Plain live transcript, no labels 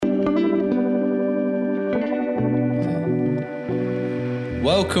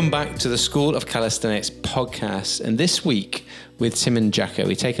Welcome back to the School of Calisthenics podcast. And this week with Tim and Jacko,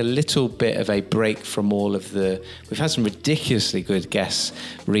 we take a little bit of a break from all of the... We've had some ridiculously good guests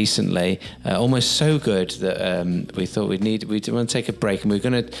recently, almost so good that we thought we want to take a break, and we're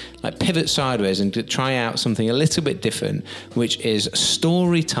going to pivot sideways and try out something a little bit different, which is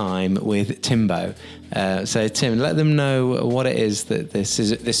story time with Timbo. So Tim, let them know what it is that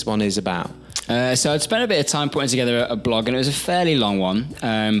this one is about. So I'd spent a bit of time putting together a blog, and it was a fairly long one,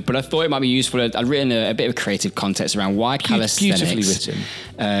 but I thought it might be useful. I'd written a bit of creative context around why calisthenics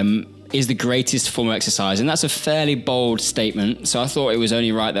is the greatest form of exercise, and that's a fairly bold statement. So I thought it was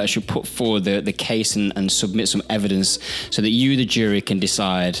only right that I should put forward the case and submit some evidence so that you, the jury, can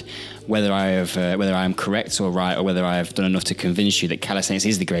decide whether I am correct or right, or whether I have done enough to convince you that calisthenics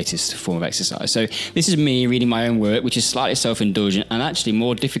is the greatest form of exercise. So this is me reading my own work, which is slightly self-indulgent and actually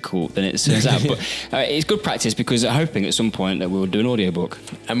more difficult than it turns out. But it's good practice, because I'm hoping at some point that we'll do an audiobook.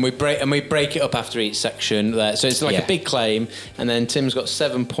 And we break it up after each section. So it's like a big claim, and then Tim's got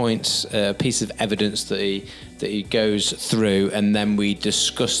 7 points, piece of evidence that he goes through, and then we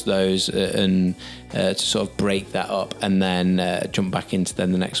discuss those and to sort of break that up, and then jump back into the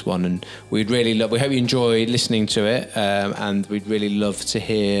next one. And we hope you enjoyed listening to it, and we'd really love to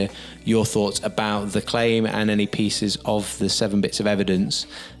hear your thoughts about the claim and any pieces of the 7 bits of evidence,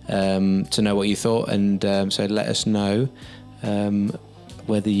 to know what you thought. And so let us know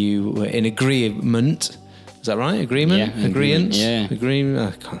whether you were in agreement. Is that right? Agreement? Yeah. Agreement? Yeah.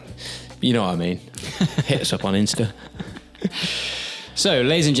 Agreement? I can't. You know what I mean. Hit us up on Insta. So,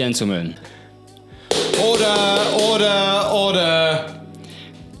 ladies and gentlemen. Order.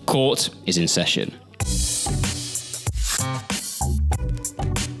 Court is in session.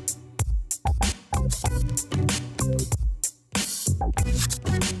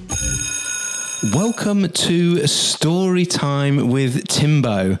 Welcome to Story Time with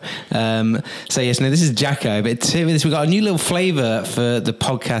Timbo. So yes, now this is Jacko, but we've got a new little flavour for the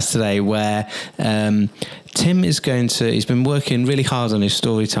podcast today, where Tim is he's been working really hard on his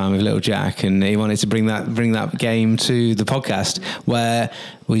story time with little Jack, and he wanted to bring that game to the podcast, where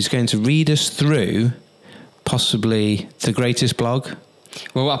he's going to read us through possibly the greatest blog.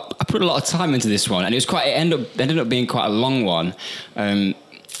 Well, I put a lot of time into this one, and it ended up being quite a long one.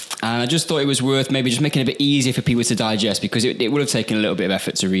 And I just thought it was worth maybe just making it a bit easier for people to digest, because it would have taken a little bit of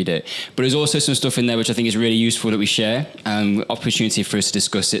effort to read it. But there's also some stuff in there which I think is really useful that we share, and opportunity for us to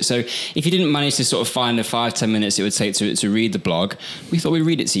discuss it. So if you didn't manage to sort of find the 5-10 minutes it would take to read the blog, we thought we'd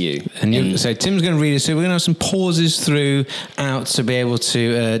read it to you. So Tim's going to read it. So we're going to have some pauses throughout to be able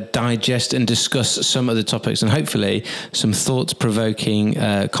to digest and discuss some of the topics, and hopefully some thought-provoking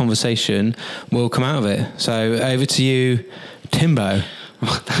conversation will come out of it. So over to you, Timbo.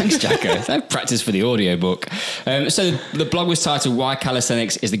 Well, thanks, Jacko. I've practiced for the audiobook. So the blog was titled Why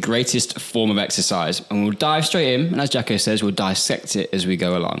Calisthenics is the Greatest Form of Exercise. And we'll dive straight in. And as Jacko says, we'll dissect it as we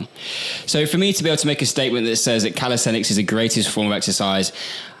go along. So for me to be able to make a statement that says that calisthenics is the greatest form of exercise,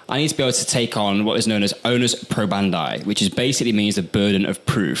 I need to be able to take on what is known as onus probandi, which basically means the burden of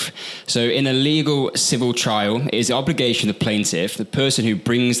proof. So in a legal civil trial, it is the obligation of the plaintiff, the person who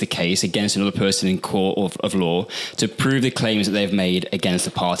brings the case against another person in court of law, to prove the claims that they've made against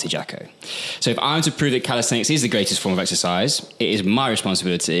the party, Jacko. So if I'm to prove that calisthenics is the greatest form of exercise, it is my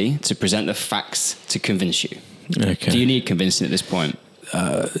responsibility to present the facts to convince you. Okay. Do you need convincing at this point?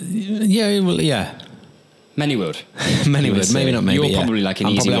 Yeah. Many would. Maybe not. Maybe you're probably like an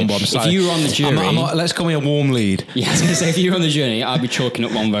I'm easy probably win. on one. If you were on the jury, let's call me a warm lead. Yeah, I was going to say, if you were on the journey, I'd be chalking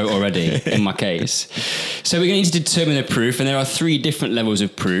up one vote already in my case. So we're going to need to determine the proof, and there are 3 different levels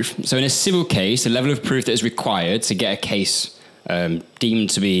of proof. So in a civil case, the level of proof that is required to get a case deemed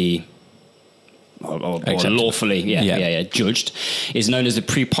to be or lawfully judged is known as the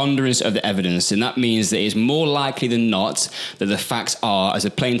preponderance of the evidence, and that means that it is more likely than not that the facts are, as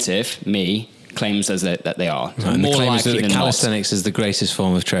a plaintiff, me, claims that they are. Right, more likely than calisthenics is the greatest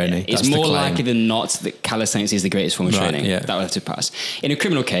form of training. It's more likely than not that calisthenics is the greatest form of training. Yeah. That would have to pass. In a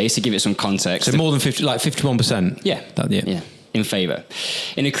criminal case, to give it some context, so more than 50, like 51%. Yeah. In favour.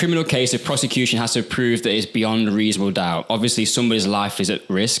 In a criminal case, the prosecution has to prove that it's beyond reasonable doubt. Obviously, somebody's life is at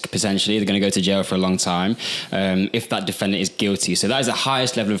risk, potentially. They're going to go to jail for a long time if that defendant is guilty. So that is the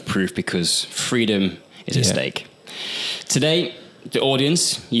highest level of proof, because freedom is at stake. Today, the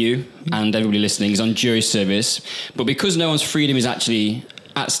audience, you and everybody listening, is on jury service. But because no one's freedom is actually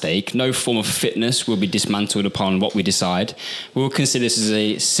at stake, no form of fitness will be dismantled upon what we decide. We'll consider this as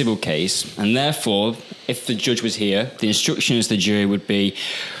a civil case. And therefore, if the judge was here, the instructions to the jury would be,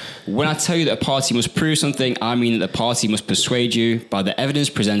 When I tell you that a party must prove something, I mean that the party must persuade you by the evidence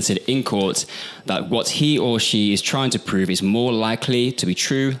presented in court that what he or she is trying to prove is more likely to be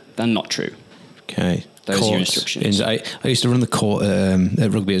true than not true. Okay. Those are your instructions. I used to run the court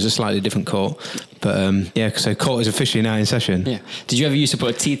at rugby. It was a slightly different court. But so court is officially now in session. Yeah. Did you ever used to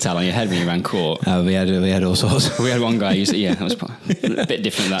put a tea towel on your head when you ran court? We had all sorts. We had one guy used to, that was a bit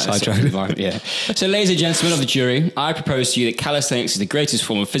different. That sort of environment, yeah. So, ladies and gentlemen of the jury, I propose to you that calisthenics is the greatest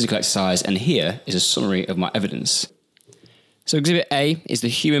form of physical exercise, and here is a summary of my evidence. So, Exhibit A is the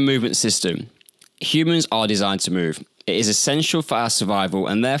human movement system. Humans are designed to move. It is essential for our survival,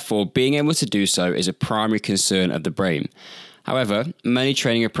 and therefore being able to do so is a primary concern of the brain. However, many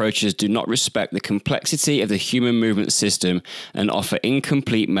training approaches do not respect the complexity of the human movement system and offer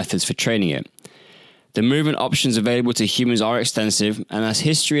incomplete methods for training it. The movement options available to humans are extensive, and as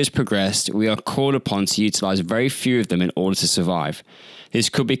history has progressed, we are called upon to utilize very few of them in order to survive. This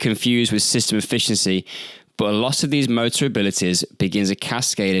could be confused with system efficiency, but a loss of these motor abilities begins a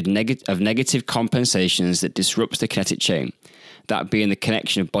cascade of negative compensations that disrupts the kinetic chain, that being the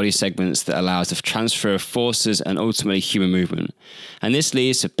connection of body segments that allows the transfer of forces and ultimately human movement. And this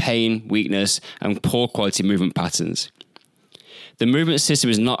leads to pain, weakness, and poor quality movement patterns. The movement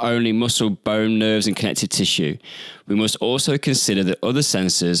system is not only muscle, bone, nerves, and connective tissue. We must also consider the other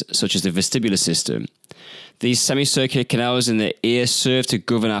sensors, such as the vestibular system. These semicircular canals in the ear serve to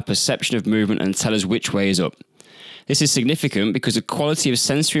govern our perception of movement and tell us which way is up. This is significant because the quality of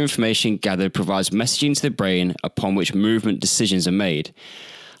sensory information gathered provides messaging to the brain upon which movement decisions are made.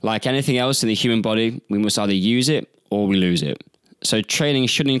 Like anything else in the human body, we must either use it or we lose it. So training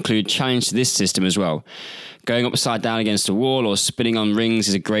should include challenge to this system as well. Going upside down against a wall or spinning on rings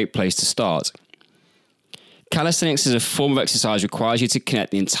is a great place to start. Calisthenics as a form of exercise requires you to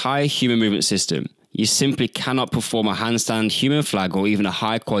connect the entire human movement system. You simply cannot perform a handstand, human flag, or even a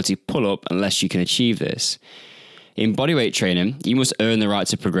high-quality pull-up unless you can achieve this. In bodyweight training, you must earn the right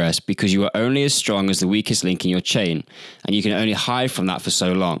to progress because you are only as strong as the weakest link in your chain, and you can only hide from that for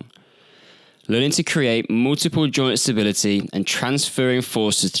so long. Learning to create multiple joint stability and transferring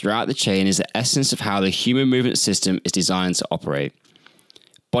forces throughout the chain is the essence of how the human movement system is designed to operate.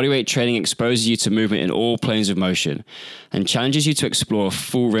 Bodyweight training exposes you to movement in all planes of motion and challenges you to explore a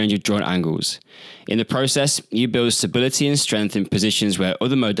full range of joint angles. In the process, you build stability and strength in positions where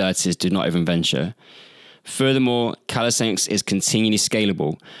other modalities do not even venture. Furthermore, calisthenics is continually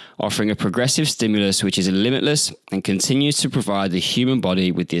scalable, offering a progressive stimulus which is limitless and continues to provide the human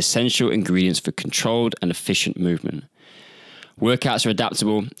body with the essential ingredients for controlled and efficient movement. Workouts are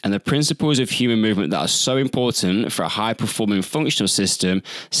adaptable, and the principles of human movement that are so important for a high-performing functional system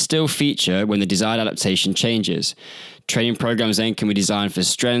still feature when the desired adaptation changes. Training programs then can be designed for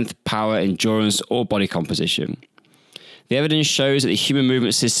strength, power, endurance, or body composition. The evidence shows that the human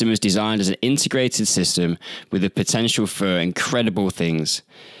movement system is designed as an integrated system with the potential for incredible things.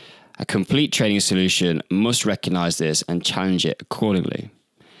 A complete training solution must recognize this and challenge it accordingly.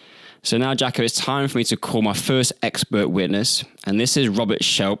 So now, Jacko, it's time for me to call my first expert witness, and this is Robert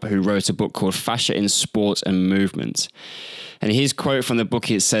Shelp, who wrote a book called Fascia in Sport and Movement. And his quote from the book,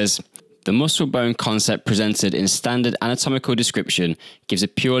 it says, "The muscle-bone concept presented in standard anatomical description gives a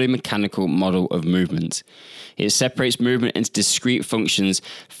purely mechanical model of movement. It separates movement into discrete functions,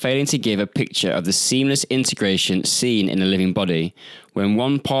 failing to give a picture of the seamless integration seen in a living body. When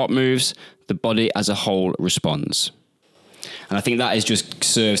one part moves, the body as a whole responds." And I think that is just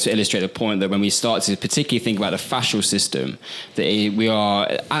serves to illustrate the point that when we start to particularly think about the fascial system, that we are,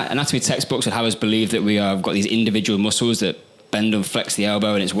 anatomy textbooks would have us believe that we've got these individual muscles that bend and flex the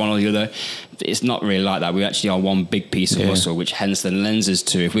elbow and it's one or the other. It's not really like that. We actually are one big piece of muscle, which hence then lends us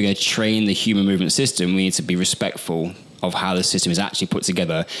to, if we're going to train the human movement system, we need to be respectful of how the system is actually put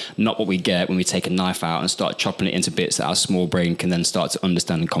together, not what we get when we take a knife out and start chopping it into bits that our small brain can then start to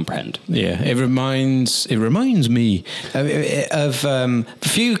understand and comprehend. Yeah, it reminds me of a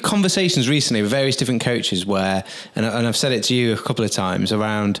few conversations recently with various different coaches where, and I've said it to you a couple of times,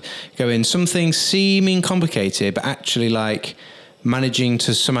 around going something seeming complicated, but actually like managing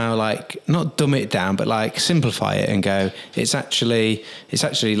to somehow like not dumb it down, but like simplify it and go, it's actually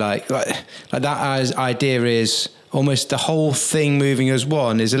like that idea is almost the whole thing moving as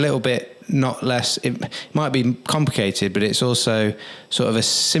one is a little bit not less, it might be complicated, but it's also sort of a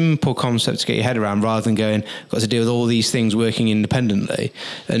simple concept to get your head around rather than going, got to deal with all these things working independently.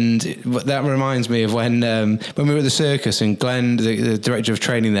 And that reminds me of when we were at the circus and Glenn, the director of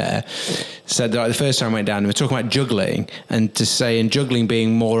training there, said that like, the first time I went down, we were talking about juggling and to say in juggling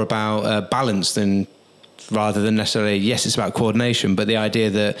being more about balance than rather than necessarily, yes, it's about coordination, but the idea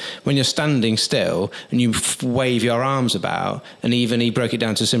that when you're standing still and you wave your arms about, and even he broke it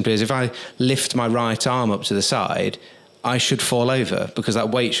down to simply as if I lift my right arm up to the side, I should fall over because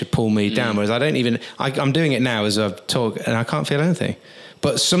that weight should pull me down. Whereas I'm doing it now as I talk and I can't feel anything.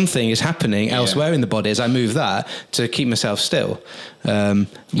 But something is happening elsewhere in the body as I move that to keep myself still.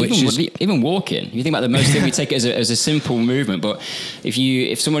 Even walking, you think about the most thing, we take it as a simple movement, but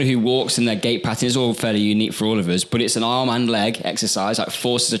if someone who walks in their gait pattern is all fairly unique for all of us, but it's an arm and leg exercise, like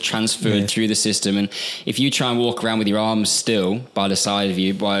forces are transferred through the system, and if you try and walk around with your arms still by the side of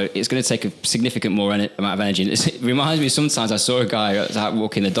you, it's going to take a significant more amount of energy. It reminds me, sometimes I saw a guy out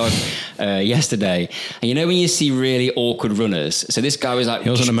walking the dog yesterday, and you know when you see really awkward runners, so this guy was like, he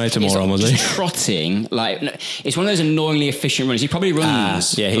wasn't a motor moron, was he? Trotting, like, it's one of those annoyingly efficient runners. He probably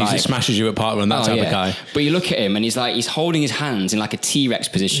runs. He smashes you at park run, that type of guy. But you look at him and he's holding his hands in like a T-Rex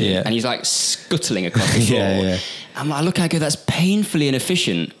position, and he's like scuttling across the floor. I'm like, look how good, that's painfully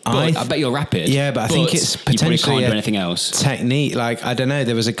inefficient. But I bet you're rapid. Yeah, but I think it's potentially you probably can't do anything else. Technique, like, I don't know,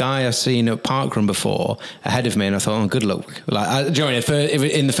 there was a guy I've seen at parkrun before ahead of me, and I thought, good luck. Like,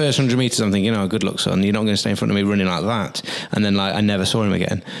 in the first 100 metres, I'm thinking, good luck, son. You're not going to stay in front of me running like that. And then, like, I never saw him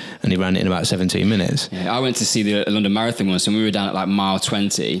again, and he ran it in about 17 minutes. Yeah, I went to see the London Marathon once, and we were down at like mile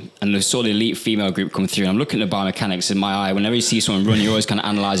 20, and I saw the elite female group come through, and I'm looking at the biomechanics in my eye. Whenever you see someone run, you're always kind of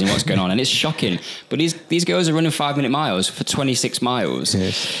analysing what's going on, and it's shocking. But these girls are running 5-minute miles for 26 miles.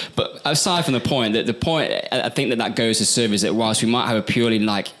 Yes. But aside from the point, I think that goes to serve is that whilst we might have a purely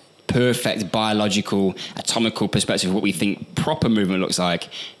like perfect biological, atomical perspective of what we think proper movement looks like,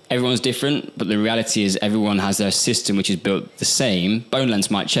 everyone's different, but the reality is everyone has their system which is built the same. Bone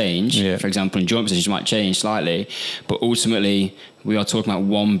lengths might change, for example, and joint positions might change slightly, but ultimately we are talking about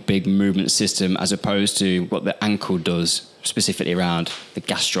one big movement system as opposed to what the ankle does specifically around the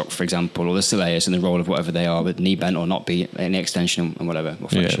gastroc, for example, or the soleus and the role of whatever they are, with knee bent or not be, any extension and whatever, or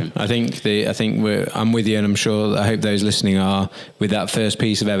flexion. I think I'm with you, and I'm sure, I hope those listening are, with that first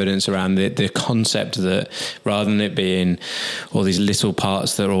piece of evidence around the concept that rather than it being all these little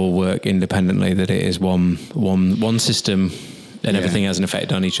parts that all work independently, that it is one system and everything has an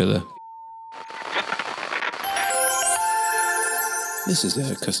effect on each other. This is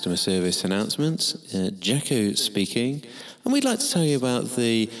a customer service announcement. Jacko speaking. And we'd like to tell you about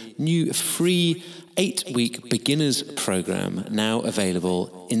the new free 8-week beginners program now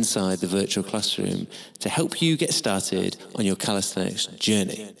available inside the virtual classroom to help you get started on your calisthenics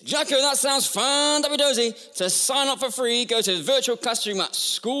journey. Jacko, that sounds fun-dozy. To sign up for free, go to the virtual classroom at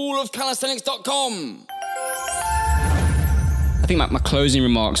schoolofcalisthenics.com. I think my closing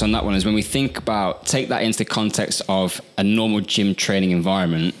remarks on that one is when we think about, take that into the context of a normal gym training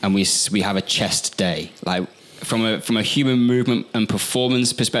environment, and we have a chest day, like from a human movement and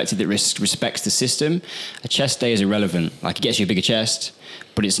performance perspective that respects the system, a chest day is irrelevant. Like, it gets you a bigger chest,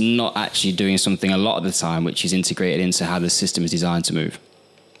 but it's not actually doing something a lot of the time which is integrated into how the system is designed to move.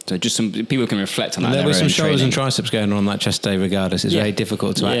 So just some people can reflect on that. There'll be some shoulders and triceps going on that chest day regardless. It's very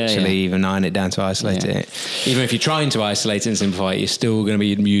difficult to even iron it down to isolate it. Even if you're trying to isolate it and simplify it, you're still going to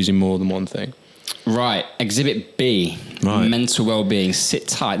be using more than one thing. Right. Exhibit B. Right. Mental well-being. Sit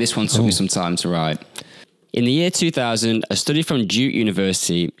tight. This one took me some time to write. In the year 2000, a study from Duke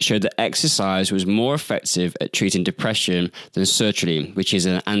University showed that exercise was more effective at treating depression than sertraline, which is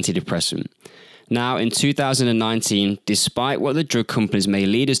an antidepressant. Now, in 2019, despite what the drug companies may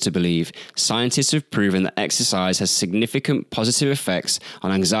lead us to believe, scientists have proven that exercise has significant positive effects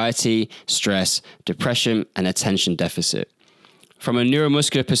on anxiety, stress, depression, and attention deficit. From a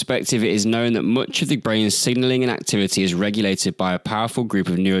neuromuscular perspective, it is known that much of the brain's signaling and activity is regulated by a powerful group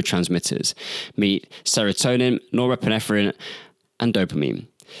of neurotransmitters, meet serotonin, norepinephrine, and dopamine.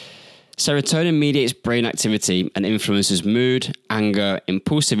 Serotonin mediates brain activity and influences mood, anger,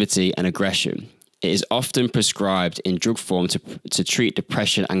 impulsivity, and aggression. It is often prescribed in drug form to treat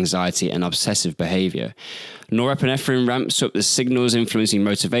depression, anxiety, and obsessive behavior. Norepinephrine ramps up the signals influencing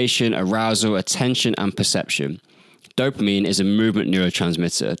motivation, arousal, attention, and perception. Dopamine is a movement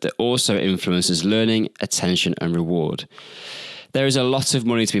neurotransmitter that also influences learning, attention, and reward. There is a lot of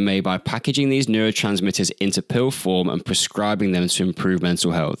money to be made by packaging these neurotransmitters into pill form and prescribing them to improve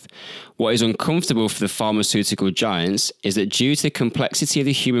mental health. What is uncomfortable for the pharmaceutical giants is that due to the complexity of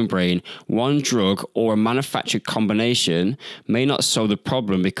the human brain, one drug or a manufactured combination may not solve the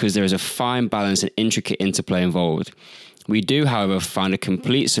problem because there is a fine balance and intricate interplay involved. We do, however, find a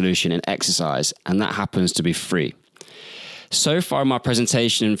complete solution in exercise, and that happens to be free. So far in my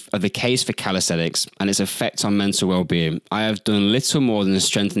presentation of the case for calisthenics and its effect on mental well-being, I have done little more than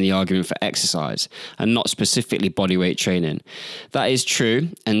strengthen the argument for exercise and not specifically bodyweight training. That is true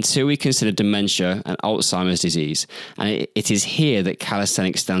until we consider dementia and Alzheimer's disease, and it is here that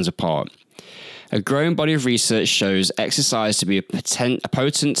calisthenics stands apart. A growing body of research shows exercise to be a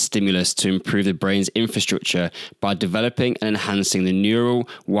potent stimulus to improve the brain's infrastructure by developing and enhancing the neural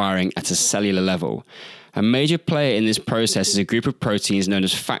wiring at a cellular level. A major player in this process is a group of proteins known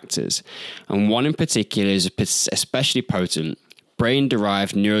as factors, and one in particular is especially potent,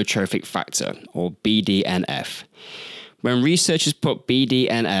 brain-derived neurotrophic factor, or BDNF. When researchers put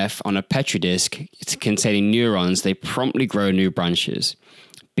BDNF on a Petri disk containing neurons, they promptly grow new branches.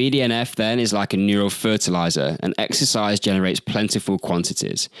 BDNF then is like a neural fertilizer, and exercise generates plentiful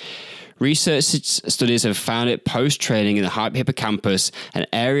quantities. Research studies have found it post-training in the hippocampus, an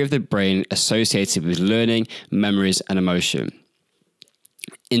area of the brain associated with learning, memories, and emotion.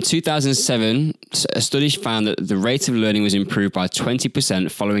 In 2007, a study found that the rate of learning was improved by 20%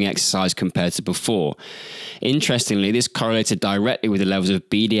 following exercise compared to before. Interestingly, this correlated directly with the levels of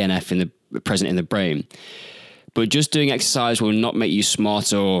BDNF present in the brain. But just doing exercise will not make you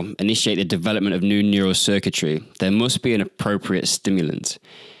smarter or initiate the development of new neural circuitry. There must be an appropriate stimulant.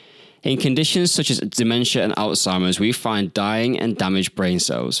 In conditions such as dementia and Alzheimer's, we find dying and damaged brain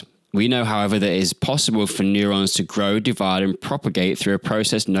cells. We know, however, that it is possible for neurons to grow, divide, and propagate through a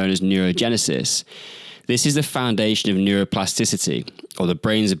process known as neurogenesis. This is the foundation of neuroplasticity, or the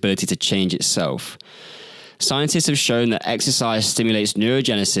brain's ability to change itself. Scientists have shown that exercise stimulates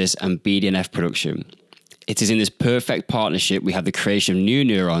neurogenesis and BDNF production. It is in this perfect partnership we have the creation of new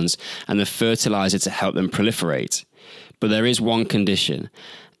neurons and the fertilizer to help them proliferate. But there is one condition.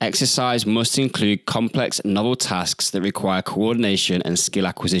 Exercise must include complex, novel tasks that require coordination and skill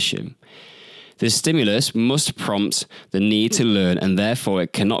acquisition. The stimulus must prompt the need to learn, and therefore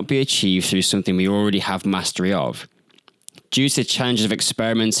it cannot be achieved through something we already have mastery of. Due to the challenges of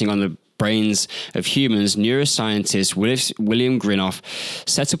experimenting on the brains of humans, neuroscientist William Grinoff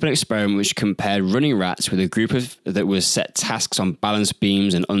set up an experiment which compared running rats with a group that was set tasks on balance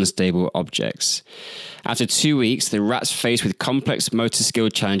beams and unstable objects. After 2 weeks, the rats faced with complex motor skill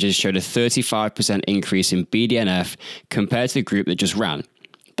challenges showed a 35% increase in BDNF compared to the group that just ran.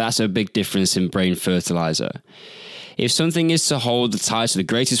 That's a big difference in brain fertilizer. If something is to hold the title of the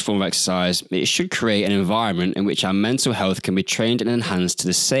greatest form of exercise, it should create an environment in which our mental health can be trained and enhanced to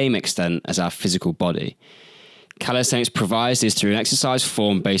the same extent as our physical body. Calisthenics provides this through an exercise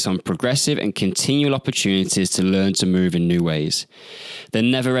form based on progressive and continual opportunities to learn to move in new ways. The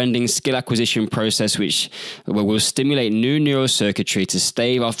never-ending skill acquisition process which will stimulate new neural circuitry to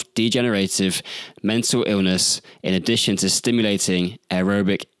stave off degenerative mental illness, in addition to stimulating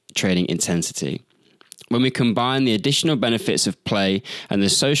aerobic training intensity. When we combine the additional benefits of play and the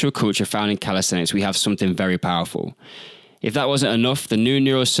social culture found in calisthenics, we have something very powerful. If that wasn't enough, the new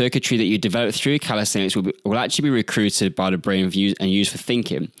neural circuitry that you develop through calisthenics will actually be recruited by the brain and used for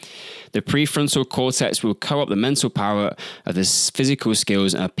thinking. The prefrontal cortex will co-opt the mental power of the physical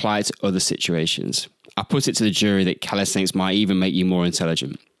skills and apply it to other situations. I put it to the jury that calisthenics might even make you more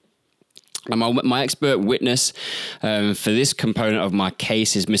intelligent. And my expert witness for this component of my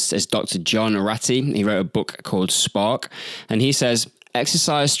case is Dr. John Ratty. He wrote a book called Spark, and he says,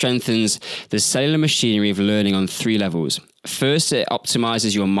 exercise strengthens the cellular machinery of learning on 3 levels. First, it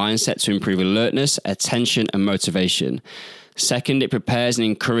optimizes your mindset to improve alertness, attention, and motivation. Second, it prepares and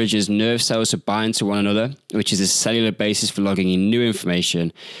encourages nerve cells to bind to one another, which is the cellular basis for logging in new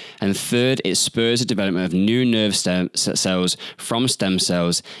information. And third, it spurs the development of new nerve cells from stem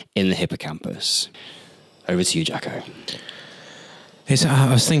cells in the hippocampus. Over to you, Jacko.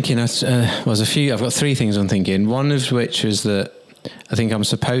 I was thinking, I've got 3 things I'm thinking. One of which is that I think I'm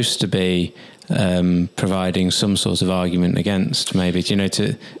supposed to be providing some sort of argument against, maybe,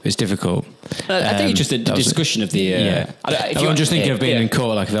 it's difficult. I think it's just a discussion of the... I'm just thinking of being in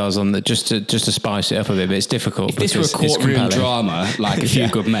court, like if I was on just to spice it up a bit, but it's difficult. If this were a courtroom drama, like A Few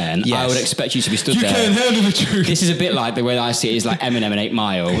Good Men, yes. I would expect you to be stood there. You can't handle the truth. This is a bit like the way I see it is like Eminem and 8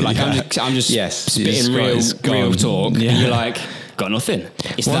 Mile. Like I'm just spitting real talk, and you're like, got nothing.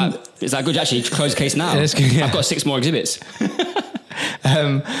 Is that good? Actually, close the case now. I've got 6 more exhibits.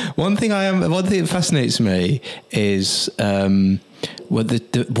 One thing that fascinates me is what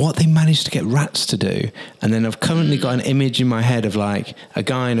they managed to get rats to do, and then I've currently got an image in my head of like a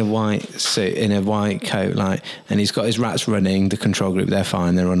guy in a white suit in a white coat, and he's got his rats running. The control group, they're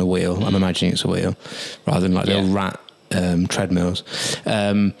fine. They're on a wheel. I'm imagining it's a wheel rather than like little rat treadmills,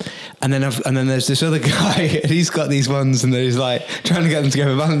 and then there's this other guy, and he's got these ones, and he's like trying to get them to go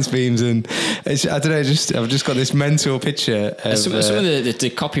for balance beams, and I don't know, I've just got this mental picture. Of, some of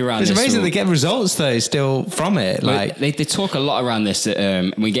the copy around. It's this amazing they get results though still from it. Like they talk a lot around this.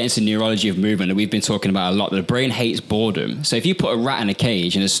 We get into neurology of movement that we've been talking about a lot. That the brain hates boredom. So if you put a rat in a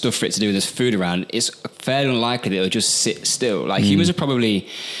cage and there's stuff for it to do, and there's food around, it's fairly unlikely that it'll just sit still. Like humans are probably.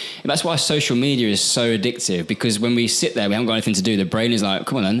 That's why social media is so addictive, because when we sit there, we haven't got anything to do. The brain is like,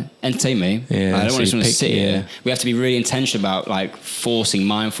 come on then, entertain me. Yeah, I don't want to sit here. Yeah. We have to be really intentional about like forcing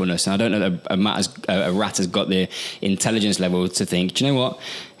mindfulness. And I don't know that a rat has got the intelligence level to think, do you know what?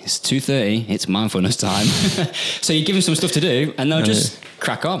 It's 2:30. It's mindfulness time. So you give them some stuff to do, and they'll just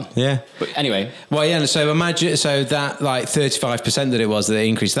crack on. Yeah. But anyway, well, yeah. So imagine that like 35% that it was that they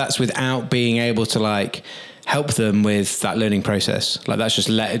increased. That's without being able to like help them with that learning process. Like that's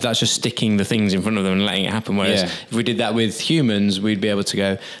just sticking the things in front of them and letting it happen. Whereas if we did that with humans, we'd be able to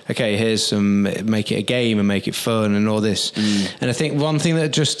go, okay, here's make it a game and make it fun and all this. And I think one thing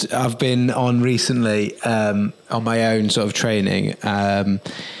that just I've been on recently on my own sort of training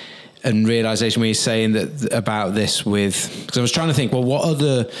and realization when you're saying that about this because I was trying to think, well, what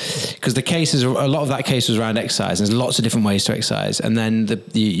other, because the cases, a lot of that case was around exercise. There's lots of different ways to exercise. And then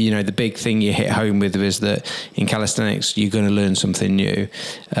the big thing you hit home with is that in calisthenics, you're going to learn something new.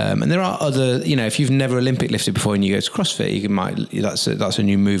 And there are other, if you've never Olympic lifted before and you go to CrossFit, that's a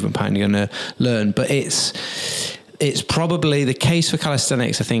new movement pattern you're going to learn. But it's probably the case for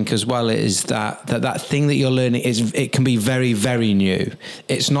calisthenics, I think, as well, is that thing that you're learning it can be very, very new.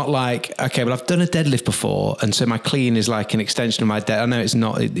 It's not like, okay, but I've done a deadlift before, and so my clean is like an extension of my dead. I know it's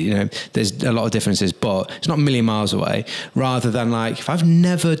not, there's a lot of differences, but it's not a million miles away. Rather than like, if I've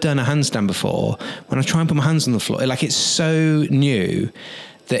never done a handstand before, when I try and put my hands on the floor, like it's so new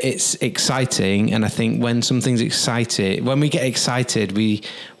that it's exciting. And I think when something's excited, when we get excited, we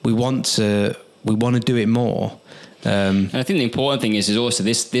want to do it more. And I think the important thing is also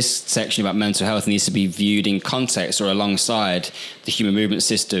this section about mental health needs to be viewed in context or alongside the human movement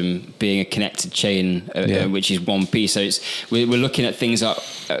system being a connected chain, which is one piece. So we're looking at things that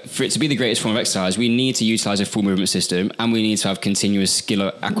for it to be the greatest form of exercise, we need to utilize a full movement system, and we need to have continuous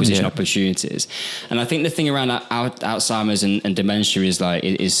skill acquisition opportunities. And I think the thing around Alzheimer's and dementia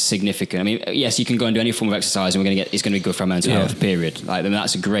is significant. I mean, yes, you can go and do any form of exercise, and it's going to be good for our mental health. Period. Like, I mean,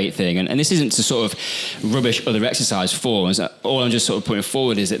 that's a great thing. And this isn't to sort of rubbish other exercise forms. All I'm just sort of putting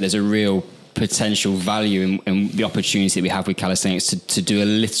forward is that there's a real potential value in the opportunity that we have with calisthenics to do a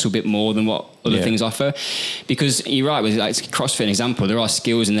little bit more than what other things offer. Because you're right, with like CrossFit, an example, there are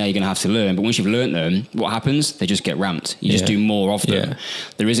skills in there you're going to have to learn, but once you've learned them, what happens? They just get ramped. You just do more of them.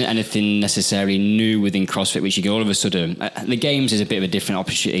 There isn't anything necessarily new within CrossFit which you can all of a sudden, the games is a bit of a different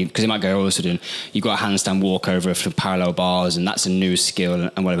opportunity, because it might go all of a sudden you've got a handstand walkover for parallel bars, and that's a new skill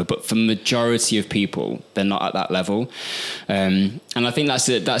and whatever, but for the majority of people they're not at that level. And I think that's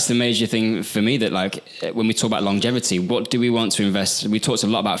the major thing for me, that like when we talk about longevity, what do we want to invest? We talked a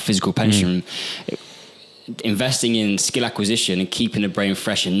lot about physical pension. Investing in skill acquisition and keeping the brain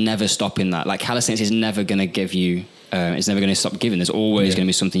fresh and never stopping that. Like calisthenics is never going to give you, it's never going to stop giving. There's always going to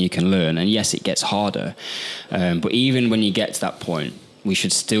be something you can learn. And yes, it gets harder. But even when you get to that point, we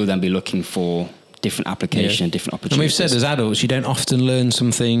should still then be looking for different application and different opportunities. And we've said as adults, you don't often learn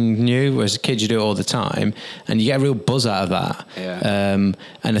something new, whereas as kids you do it all the time, and you get a real buzz out of that. And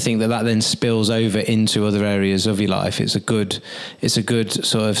I think that then spills over into other areas of your life. It's a good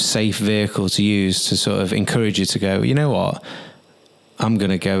sort of safe vehicle to use to sort of encourage you to go, you know what, I'm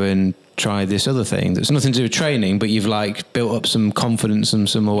going to go and try this other thing that's nothing to do with training, but you've like built up some confidence and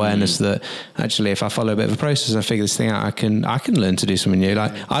some awareness that actually, if I follow a bit of a process and I figure this thing out, I can learn to do something new.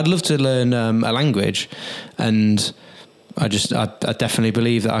 Like I'd love to learn a language, and I definitely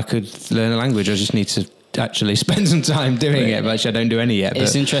believe that I could learn a language. I just need to actually spend some time doing it, but actually I don't do any yet.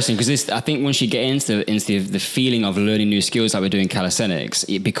 It's interesting because I think once you get into the feeling of learning new skills like we're doing calisthenics,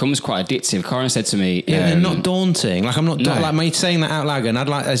 it becomes quite addictive. Karen said to me, they're not daunting. Like I'm not like me saying that out loud, and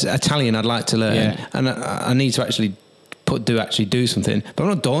as Italian I'd like to learn, and I need to actually do something, but I'm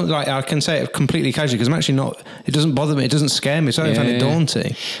not daunted. Like I can say it completely casually because I'm actually not. It doesn't bother me. It doesn't scare me. So I don't find it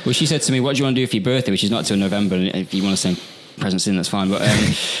daunting. Well, she said to me, "What do you want to do for your birthday?" Which is not till November. And if you want to send presents in, that's fine. But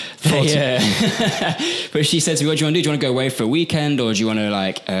but she said to me, "What do you want to do? Do you want to go away for a weekend, or do you want to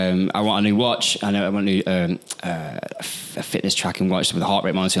like? I want a new watch. I want a fitness tracking watch with a heart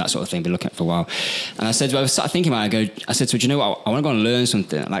rate monitor, that sort of thing. Been looking at for a while." And I said, I started thinking about it. I said to her, "Do you know what? I want to go and learn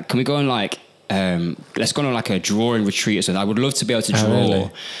something. Like, can we go and like?" let's go on like a drawing retreat or something. I would love to be able to draw.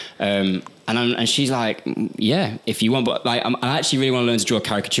 Oh, really? And she's like, yeah, if you want, but like, I actually really want to learn to draw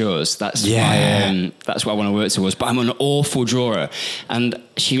caricatures. That's that's what I want to work towards. But I'm an awful drawer. And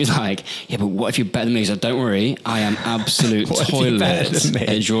she was like, yeah, but what if you're better than me? So don't worry, I am absolute toilet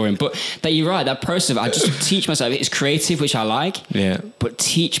at drawing. But that you're right, that process of I just teach myself. It's creative, which I like. Yeah. But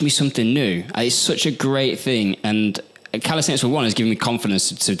teach me something new. It's such a great thing. And Calisthenics for one has given me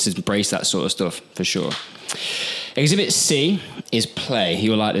confidence to embrace that sort of stuff for sure. Exhibit C is play.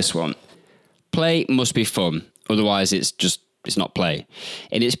 You'll like this one. Play must be fun, otherwise it's not play.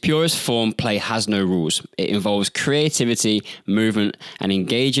 In its purest form, play has no rules. It involves creativity, movement, and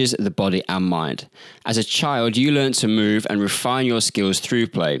engages the body and mind. As a child, you learn to move and refine your skills through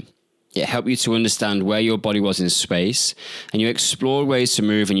play. It helped you to understand where your body was in space, and you explored ways to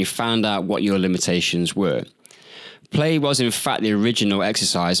move and you found out what your limitations were. Play was in fact the original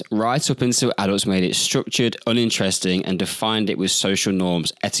exercise right up until adults made it structured, uninteresting, and defined it with social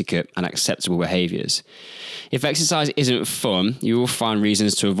norms, etiquette, and acceptable behaviours. If exercise isn't fun, you will find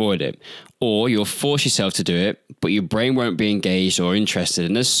reasons to avoid it, or you'll force yourself to do it, but your brain won't be engaged or interested,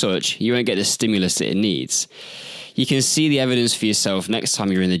 and as such, you won't get the stimulus that it needs. You can see the evidence for yourself next time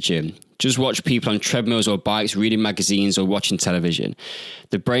you're in the gym. Just watch people on treadmills or bikes, reading magazines or watching television.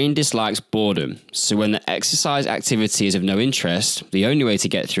 The brain dislikes boredom, so when the exercise activity is of no interest, the only way to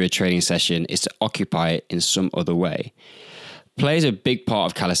get through a training session is to occupy it in some other way. Play is a big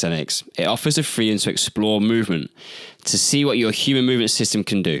part of calisthenics. It offers the freedom to explore movement, to see what your human movement system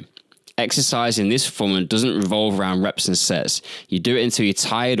can do. Exercise in this format doesn't revolve around reps and sets. You do it until you're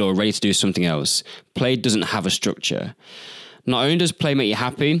tired or ready to do something else. Play doesn't have a structure. Not only does play make you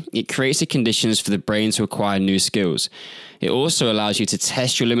happy, it creates the conditions for the brain to acquire new skills. It also allows you to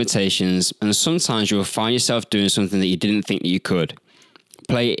test your limitations, and sometimes you'll find yourself doing something that you didn't think that you could.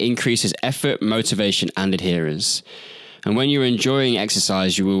 Play increases effort, motivation, and adherence. And when you're enjoying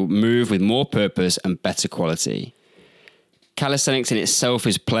exercise, you will move with more purpose and better quality. Calisthenics in itself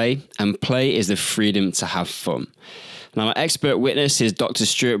is play, and play is the freedom to have fun. Now, my expert witness is Dr.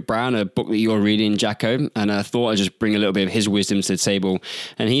 Stuart Brown, a book that you're reading, Jacko, and I thought I'd just bring a little bit of his wisdom to the table.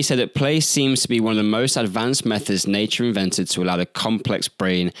 And he said that play seems to be one of the most advanced methods nature invented to allow the complex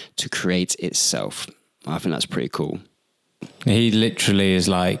brain to create itself. I think that's pretty cool. He literally is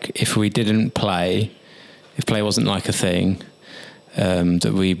like, if we didn't play, if play wasn't like a thing,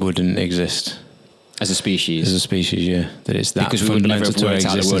 that we wouldn't exist. As a species? As a species, yeah. That it's that because we would never have worked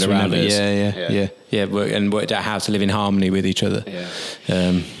out the world around us. Yeah, and worked out how to live in harmony with each other. Yeah.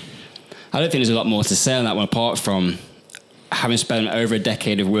 I don't think there's a lot more to say on that one, apart from having spent over a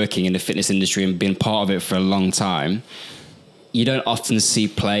decade of working in the fitness industry and been part of it for a long time. You don't often see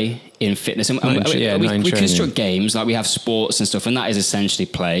play in fitness. We construct games, like we have sports and stuff, and that is essentially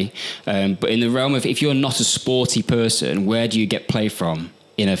play. But in the realm of, if you're not a sporty person, where do you get play from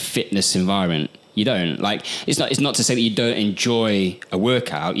in a fitness environment? You don't. Like, it's not to say that you don't enjoy a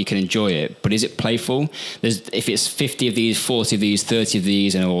workout. You can enjoy it, but is it playful? If it's 50 of these, 40 of these, 30 of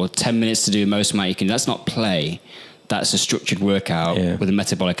these, or 10 minutes to do the most amount you can, that's not play. That's a structured workout with a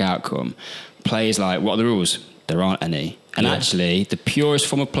metabolic outcome. Play is like, what are the rules? There aren't any. And actually, the purest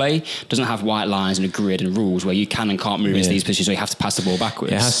form of play doesn't have white lines and a grid and rules where you can and can't move into these positions, so you have to pass the ball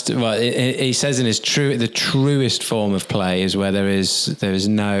backwards. It has to. Well, he says in his the truest form of play is where there is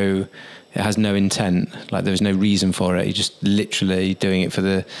no. It has no intent, like there's no reason for it. You're just literally doing it for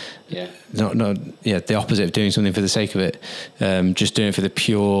the, the opposite of doing something for the sake of it. Just doing it for the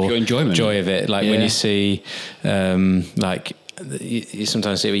pure enjoyment, joy of it. Like when you see, you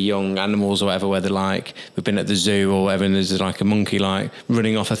sometimes see with young animals or whatever, where they're like, we've been at the zoo or whatever, and there's like a monkey like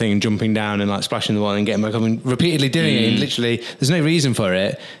running off a thing and jumping down and like splashing the water and getting back up and repeatedly doing it. And literally, there's no reason for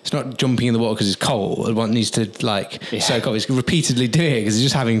it. It's not jumping in the water because it's cold. One needs to soak up. It's repeatedly doing it because it's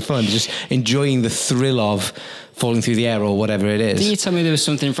just having fun, just enjoying the thrill of falling through the air or whatever it is. Didn't you tell me there was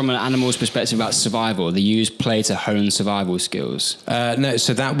something from an animal's perspective about survival? They use play to hone survival skills. No,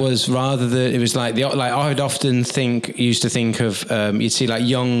 so that was rather it was like I would often used to think of you'd see like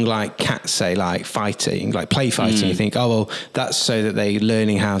young like cats say like fighting, like play fighting. You think, oh well, that's so that they're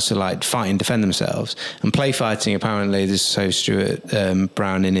learning how to like fight and defend themselves. And play fighting, apparently, this is so Stuart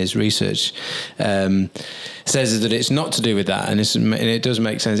Brown in his research says that it's not to do with that, and it does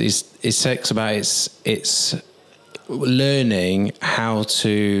make sense. It talks about it's learning how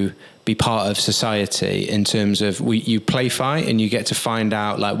to be part of society in terms of you play fight and you get to find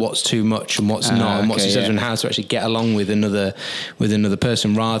out like what's too much and what's not and what's acceptable and how to actually get along with another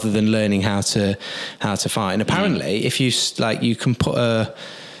person rather than learning how to fight. And apparently if you like you can put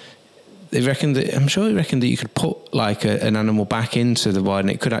I'm sure he reckoned that you could put like an animal back into the wild and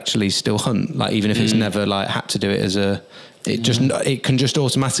it could actually still hunt, like even if it's never like had to do it as a. It can just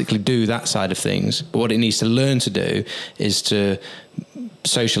automatically do that side of things. But what it needs to learn to do is to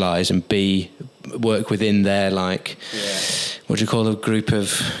socialise and work within their like what do you call a group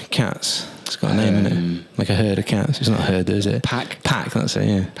of cats? It's got a name in it, like a herd of cats. It's not a herd, is it? Pack. That's it.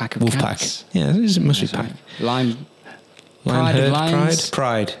 Yeah. Pack of wolf cats. Pack. Yeah, it must be pack. Lion Herd.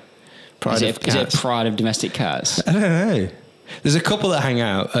 Pride. Is it a pride of domestic cats? I don't know. There's a couple that hang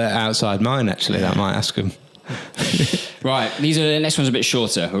out outside mine actually. That I might ask them. Right, the next one's a bit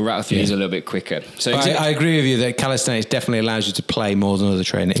shorter. We'll rattle through these a little bit quicker. So I agree with you that calisthenics definitely allows you to play more than other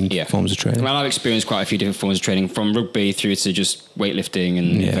forms of training. Well, I've experienced quite a few different forms of training, from rugby through to just weightlifting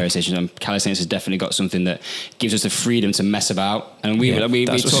and various stations. And calisthenics has definitely got something that gives us the freedom to mess about. And we talk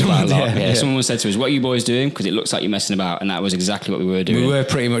about it a lot. Someone said to us, "What are you boys doing? Because it looks like you're messing about." And that was exactly what we were doing. We were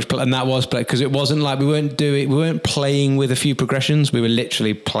pretty much, and that was because it wasn't like we weren't playing with a few progressions. We were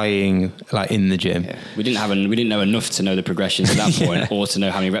literally playing like in the gym. Yeah. We didn't know enough to know the progressions at that point or to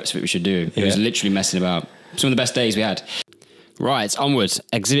know how many reps of it we should do. It was literally messing about. Some of the best days we had. Right, onwards.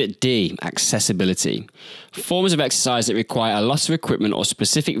 Exhibit D, accessibility. Forms of exercise that require a lot of equipment or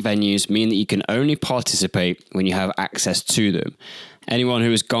specific venues mean that you can only participate when you have access to them. Anyone who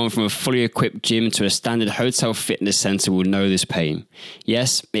has gone from a fully equipped gym to a standard hotel fitness centre will know this pain.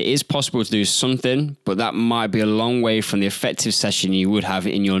 Yes, it is possible to do something, but that might be a long way from the effective session you would have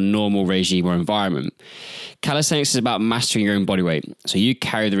in your normal regime or environment. Calisthenics is about mastering your own body weight, so you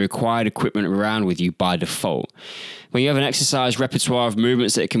carry the required equipment around with you by default. When you have an exercise repertoire of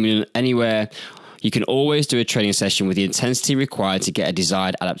movements that can be done anywhere, you can always do a training session with the intensity required to get a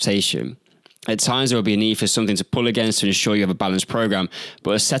desired adaptation. At times, there will be a need for something to pull against to ensure you have a balanced program,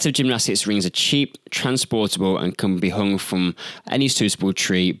 but a set of gymnastics rings are cheap, transportable, and can be hung from any suitable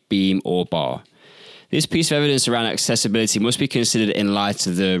tree, beam, or bar. This piece of evidence around accessibility must be considered in light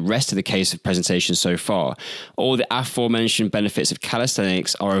of the rest of the case of presentation so far. All the aforementioned benefits of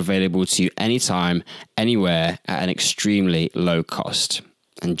calisthenics are available to you anytime, anywhere, at an extremely low cost.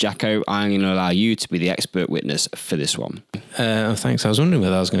 And Jacko, I'm going to allow you to be the expert witness for this one. Thanks. I was wondering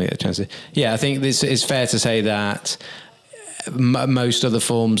whether I was going to get a chance to. Yeah, I think this is fair to say that most other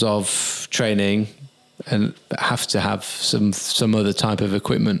forms of training have to have some other type of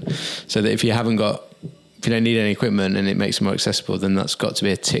equipment, so that if you don't need any equipment and it makes it more accessible, then that's got to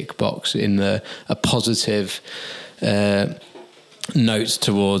be a tick box in a positive note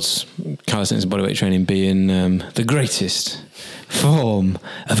towards calisthenics and bodyweight training being the greatest form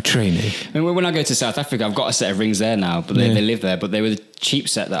of training. I mean, when I go to South Africa, I've got a set of rings there now, but they live there. But they were the cheap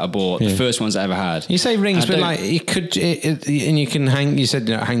set that I bought, the first ones I ever had. You say rings, but like you could, and you can hang. You said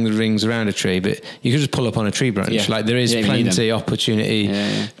hang the rings around a tree, but you could just pull up on a tree branch. Yeah. Like there is plenty opportunity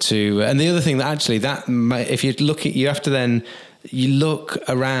to. And the other thing that if you look at, you have to then. You look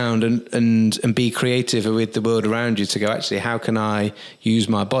around and be creative with the world around you to go, actually, how can I use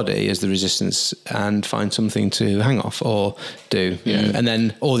my body as the resistance and find something to hang off or do? You know? And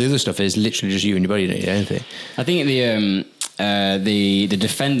then all the other stuff is literally just you and your body, you don't need anything. I think the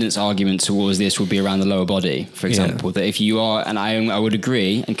defendant's argument towards this would be around the lower body, for example, that if you are, and I would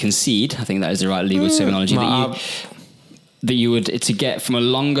agree and concede, I think that is the right legal terminology, that you would, to get from a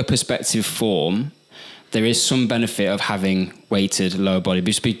longer perspective form, there is some benefit of having weighted lower body,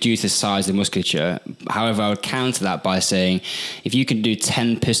 just due to the size of the musculature. However, I would counter that by saying, if you can do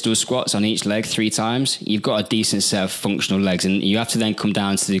 10 pistol squats on each leg 3 times, you've got a decent set of functional legs. And you have to then come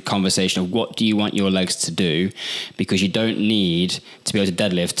down to the conversation of what do you want your legs to do? Because you don't need to be able to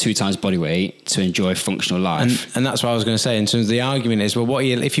deadlift 2 times body weight to enjoy functional life. And that's what I was going to say in terms of the argument is, well,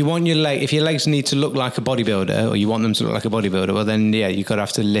 if your legs need to look like a bodybuilder, or you want them to look like a bodybuilder, well then, you've got to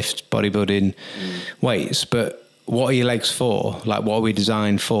have to lift bodybuilding weights. But what are your legs for? Like, what are we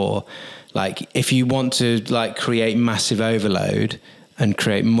designed for? Like, if you want to create massive overload and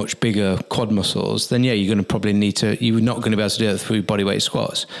create much bigger quad muscles, then you're going to probably you're not going to be able to do it through bodyweight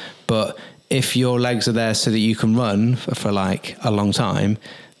squats. But if your legs are there so that you can run for like a long time,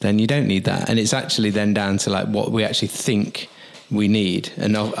 then you don't need that. And it's actually then down to like what we actually think we need.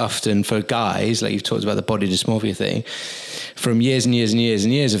 And often for guys, like you've talked about the body dysmorphia thing, from years and years and years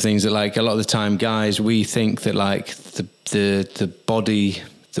and years of things that like a lot of the time guys, we think that like the body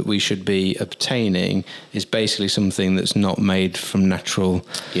that we should be obtaining is basically something that's not made from natural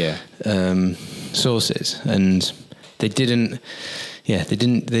sources. And there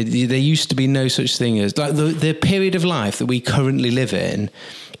used to be no such thing as like the period of life that we currently live in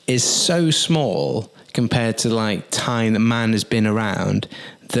is so small compared to like time that man has been around,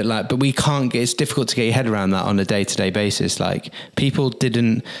 that like, but we can't get, it's difficult to get your head around that on a day-to-day basis. Like people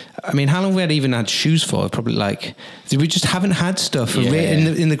didn't, I mean, how long we had even had shoes for? Probably like, we just haven't had stuff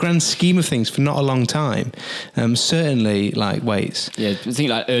in the grand scheme of things for not a long time. Certainly like weights. Yeah, I think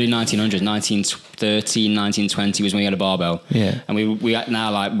like early 1900s, 1913, 1920 was when we had a barbell. Yeah. And we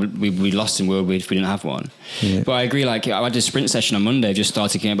now like, we lost in world if we didn't have one. Yeah. But I agree, like I had a sprint session on Monday, just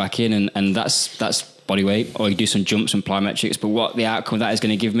started getting back in and that's body weight, or you do some jumps and plyometrics, but what the outcome of that is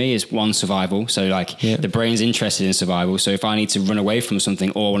going to give me is one, survival. So like the brain's interested in survival, so if I need to run away from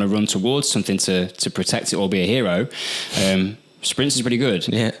something or want to run towards something to protect it or be a hero, sprints is pretty good.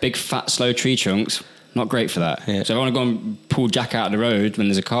 Big fat slow tree trunks, not great for that. So if I want to go and pull Jack out of the road when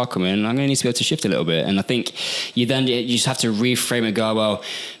there's a car coming, I'm going to need to be able to shift a little bit. And I think you just have to reframe it, go, well,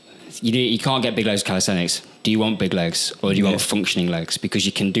 you can't get big legs calisthenics. Do you want big legs or do you want functioning legs? Because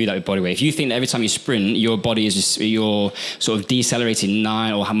you can do that with body weight. If you think that every time you sprint, your body is just, you're sort of decelerating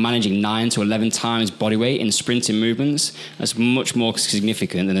 9 or managing 9 to 11 times body weight in sprinting movements, that's much more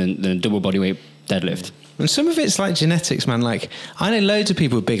significant than a double body weight deadlift. And some of it's like genetics, man. Like I know loads of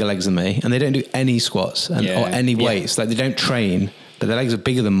people with bigger legs than me and they don't do any squats or any weights. Like they don't train, but their legs are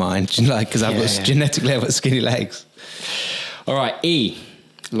bigger than mine. Like, because genetically I've got skinny legs. All right, E,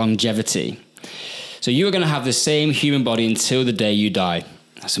 longevity. So you are going to have the same human body until the day you die.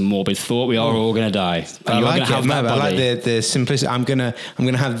 That's a morbid thought. We are all going to die. But I like it. I like the simplicity. I'm gonna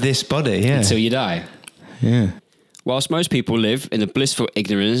have this body. Yeah. Until you die. Yeah. Whilst most people live in the blissful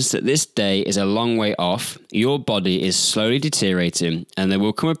ignorance that this day is a long way off, your body is slowly deteriorating, and there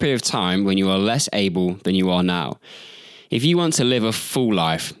will come a period of time when you are less able than you are now. If you want to live a full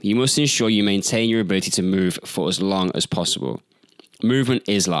life, you must ensure you maintain your ability to move for as long as possible. Movement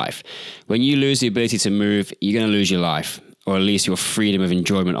is life. When you lose the ability to move, you're going to lose your life, or at least your freedom of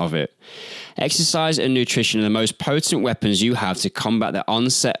enjoyment of it. Exercise and nutrition are the most potent weapons you have to combat the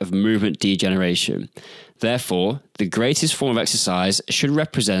onset of movement degeneration. Therefore, the greatest form of exercise should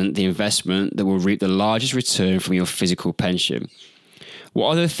represent the investment that will reap the largest return from your physical pension.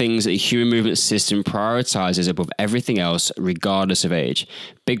 What are the things that the human movement system prioritizes above everything else, regardless of age?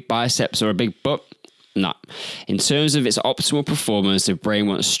 Big biceps or a big butt? No. In terms of its optimal performance, the brain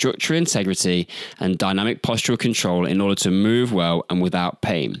wants structure, integrity, and dynamic postural control in order to move well and without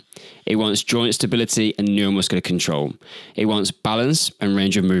pain. It wants joint stability and neuromuscular control. It wants balance and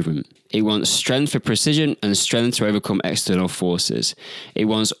range of movement. It wants strength for precision and strength to overcome external forces. It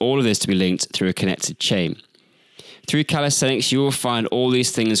wants all of this to be linked through a connected chain. Through calisthenics, you will find all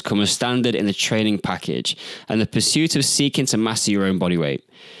these things come as standard in the training package and the pursuit of seeking to master your own body weight.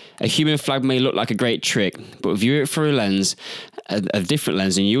 A human flag may look like a great trick, but view it through a different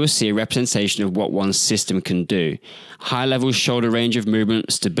lens, and you will see a representation of what one system can do. High-level shoulder range of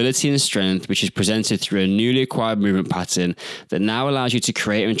movement, stability and strength, which is presented through a newly acquired movement pattern that now allows you to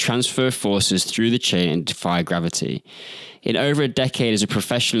create and transfer forces through the chain and defy gravity. In over a decade as a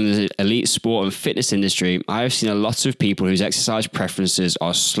professional in the elite sport and fitness industry, I have seen a lot of people whose exercise preferences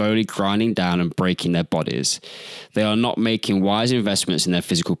are slowly grinding down and breaking their bodies. They are not making wise investments in their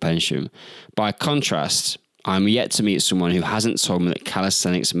physical pension. By contrast, I'm yet to meet someone who hasn't told me that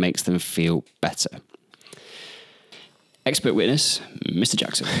calisthenics makes them feel better. Expert witness, Mr.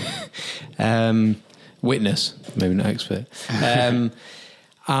 Jackson. Witness, maybe not expert.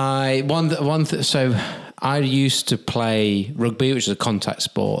 So I used to play rugby, which is a contact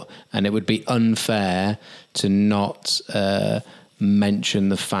sport, and it would be unfair to not mention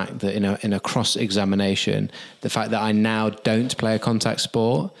the fact that in a cross-examination, the fact that I now don't play a contact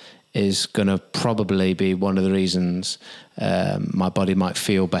sport is going to probably be one of the reasons my body might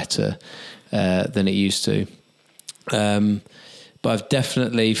feel better than it used to. But I've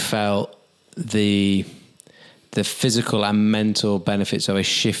definitely felt the physical and mental benefits of a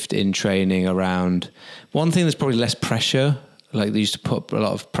shift in training around one thing. There's probably less pressure. Like they used to put a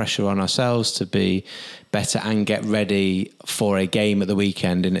lot of pressure on ourselves to be better and get ready for a game at the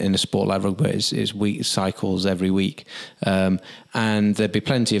weekend in a sport like rugby. It's week cycles every week. And there'd be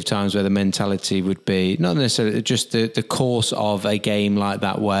plenty of times where the mentality would be not necessarily just the course of a game like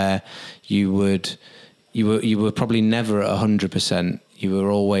that, where you were probably never at 100%. You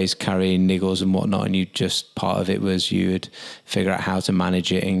were always carrying niggles and whatnot, and part of it was you would figure out how to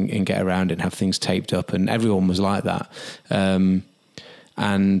manage it and get around it and have things taped up, and everyone was like that. And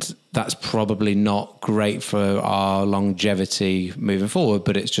that's probably not great for our longevity moving forward,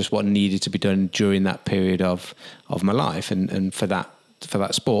 but it's just what needed to be done during that period of my life and for that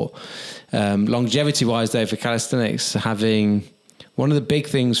sport. Longevity wise though, for calisthenics, having one of the big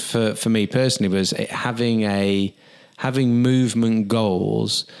things for me personally was having movement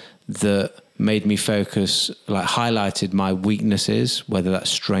goals that made me focus, like highlighted my weaknesses, whether that's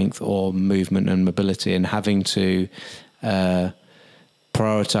strength or movement and mobility, and having to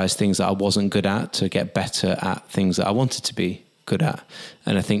prioritize things that I wasn't good at to get better at things that I wanted to be good at.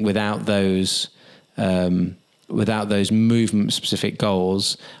 And I think without those movement specific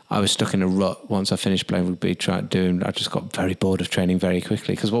goals, I was stuck in a rut. Once I finished playing rugby, I just got very bored of training very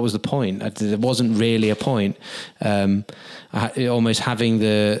quickly, because what was the point? There wasn't really a point. Almost having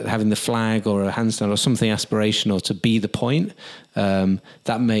the flag or a handstand or something aspirational to be the point,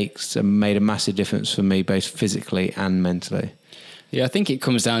 that made a massive difference for me, both physically and mentally. Yeah, I think it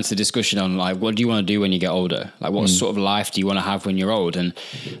comes down to the discussion on like, what do you want to do when you get older? Like, what sort of life do you want to have when you're old? And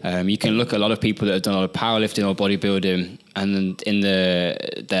you can look at a lot of people that have done a lot of powerlifting or bodybuilding, and in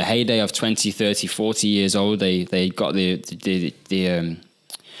the heyday of 20, 30, 40 years old, they got the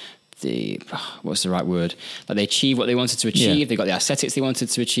what's the right word? Like, they achieved what they wanted to achieve. Yeah. They got the aesthetics they wanted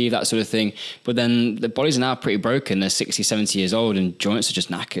to achieve, that sort of thing. But then the bodies are now pretty broken. They're 60, 70 years old, and joints are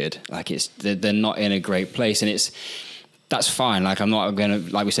just knackered. Like, they're not in a great place, and that's fine. Like, I'm not going to,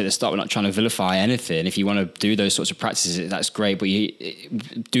 like we said at the start, we're not trying to vilify anything. If you want to do those sorts of practices, that's great, but you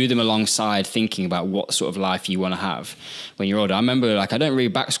do them alongside thinking about what sort of life you want to have when you're older. I remember, like, I don't really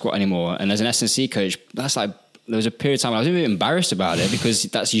back squat anymore. And as an S&C coach, that's like, there was a period of time I was a bit embarrassed about it,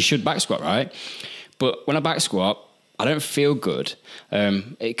 because you should back squat, right? But when I back squat, I don't feel good.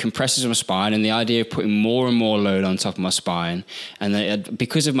 It compresses my spine, and the idea of putting more and more load on top of my spine, and then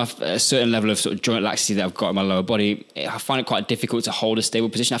because of a certain level of sort of joint laxity that I've got in my lower body, I find it quite difficult to hold a stable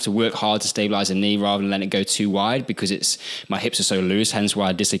position. I have to work hard to stabilize the knee rather than letting it go too wide, because my hips are so loose, hence why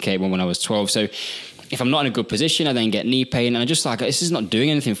I dislocated when I was 12. So if I'm not in a good position, I then get knee pain, and I'm just like, this is not doing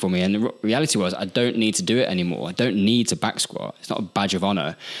anything for me. And the reality was, I don't need to do it anymore. I don't need to back squat. It's not a badge of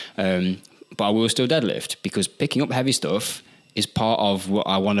honor. But I will still deadlift, because picking up heavy stuff is part of what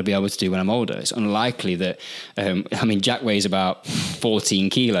I want to be able to do when I'm older. It's unlikely that, Jack weighs about 14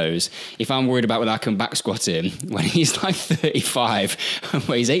 kilos. If I'm worried about whether I can back squat him when he's like 35 and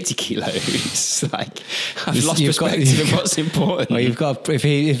weighs 80 kilos, like, I've lost perspective of what's important. Well, you've got, if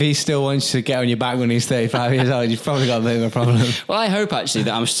he still wants to get on your back when he's 35 years old, you've probably got a bit of a problem. Well, I hope actually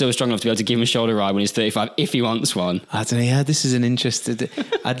that I'm still strong enough to be able to give him a shoulder ride when he's 35, if he wants one. I don't know. Yeah, this is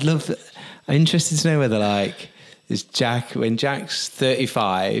I'm interested to know whether, like, when Jack's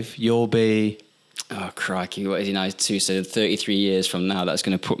 35, you'll be... Oh, crikey. What is he now? So 33 years from now, that's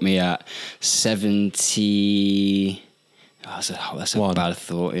going to put me at 70... Oh, that's a bad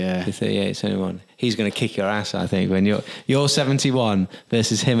thought, yeah. 38, 71. He's going to kick your ass, I think, when you're 71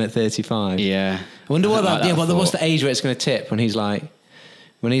 versus him at 35. Yeah. I wonder what's the age where it's going to tip when he's like...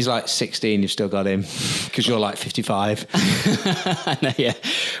 When he's like 16, you've still got him, because you're like 55. No, yeah,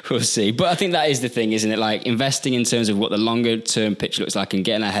 we'll see. But I think that is the thing, isn't it? Like, investing in terms of what the longer term picture looks like, and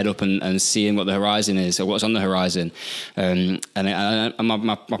getting our head up and seeing what the horizon is, or what's on the horizon. And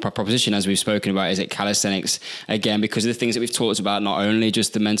my proposition, as we've spoken about, is that calisthenics, again, because of the things that we've talked about, not only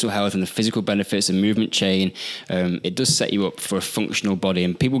just the mental health and the physical benefits and movement chain, it does set you up for a functional body.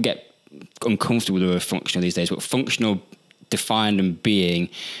 And people get uncomfortable with the word functional these days, but functional defined and being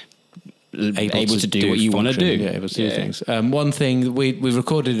able to do what you want to do. Yeah, able to do things. One thing, we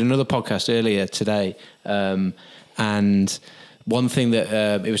recorded another podcast earlier today, and one thing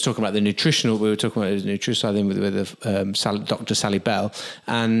that it was talking about we were talking about the nutritional thing with Dr. Sally Bell,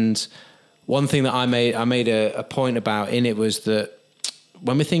 and one thing that I made a point about in it was that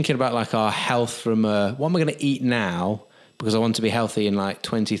when we're thinking about, like, our health from what am I going to eat now, because I want to be healthy in like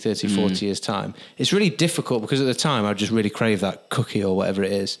 20, 30, 40 years' time. It's really difficult, because at the time I just really crave that cookie or whatever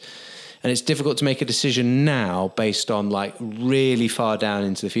it is. And it's difficult to make a decision now based on, like, really far down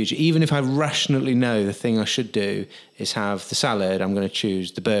into the future. Even if I rationally know the thing I should do is have the salad, I'm going to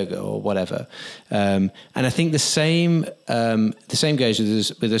choose the burger or whatever. And I think the same goes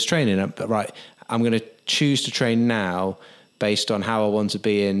with this training. Right, I'm going to choose to train now based on how I want to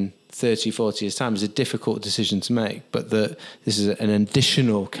be in 30, 40 years' time is a difficult decision to make, but this is an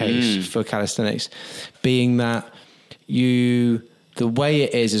additional case for calisthenics, being that the way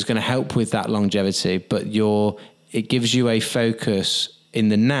it is going to help with that longevity, but it gives you a focus in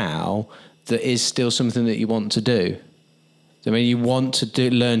the now that is still something that you want to do. I mean, you want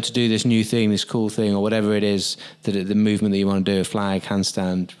to learn to do this new thing, this cool thing, or whatever it is, the movement that you want to do, a flag,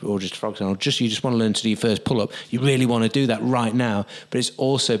 handstand, or just a frog stand, or you just want to learn to do your first pull-up. You really want to do that right now, but it's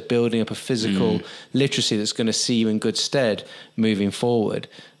also building up a physical literacy that's going to see you in good stead moving forward.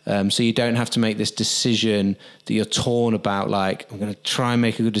 So you don't have to make this decision that you're torn about, like, I'm going to try and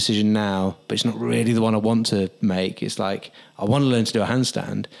make a good decision now, but it's not really the one I want to make. It's like, I want to learn to do a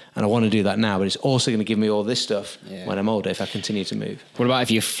handstand and I want to do that now, but it's also going to give me all this stuff when I'm older if I continue to move. What about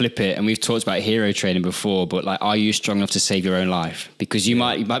if you flip it? And we've talked about hero training before, but like, are you strong enough to save your own life? Because you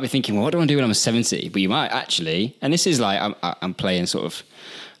might be thinking, well, what do I want to do when I'm 70? But you might actually, and this is like, I'm playing sort of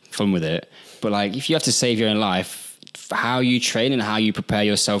fun with it, but like, if you have to save your own life, how you train and how you prepare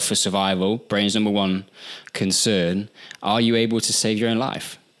yourself for survival, brain's number one concern, are you able to save your own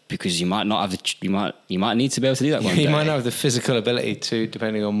life? Because you might not have you might need to be able to do that one day. You might not have the physical ability to,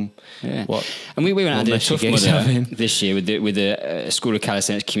 depending on what. And we went out and did a Tough Mudder this year with the School of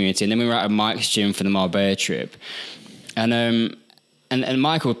Calisthenics community, and then we were at Mike's gym for the Marbella trip, and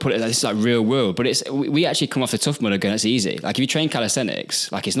Michael put it like, this is like real world, but we actually come off the Tough Mudder going, it's easy. Like if you train calisthenics,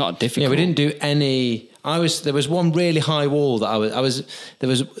 like it's not difficult. Yeah, we didn't do any. There was one really high wall that there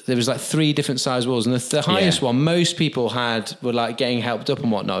was like 3 different size walls, and the highest one most people were like getting helped up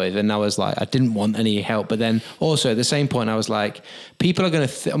and whatnot with, and I was like, I didn't want any help. But then also at the same point, I was like, people are going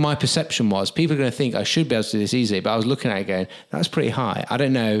to. My perception was people are going to think I should be able to do this easy, but I was looking at it going, that's pretty high. I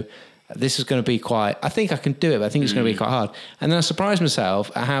don't know. This is going to be quite. I think I can do it, but I think it's going to be quite hard. And then I surprised myself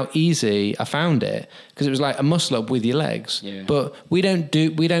at how easy I found it, because it was like a muscle up with your legs. Yeah. But we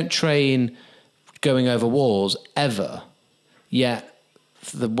don't train going over walls ever. Yet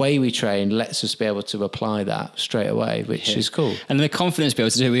the way we train lets us be able to apply that straight away, which is cool. And the confidence to be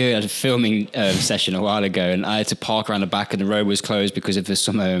able to do it. We had a filming session a while ago, and I had to park around the back, and the road was closed because of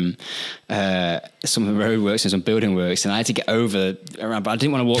some road works and some building works, and I had to get over around, but I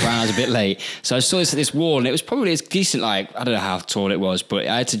didn't want to walk around. I was a bit late, so I saw this wall, and it was probably as decent, like I don't know how tall it was, but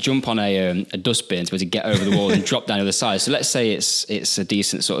I had to jump on a dustbin to be able to get over the wall and drop down the other side. So let's say it's a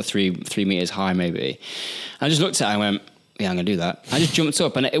decent sort of 3 meters high maybe. And I just looked at it and went, yeah, I'm going to do that. I just jumped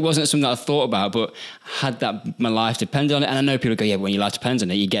up, and it wasn't something that I thought about, but had that my life depended on it. And I know people go, yeah, but when your life depends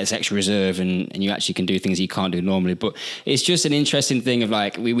on it, you get this extra reserve and you actually can do things you can't do normally. But it's just an interesting thing of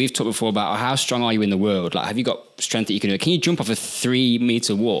like, we've talked before about how strong are you in the world? Like, have you got strength that you can do it? Can you jump off a 3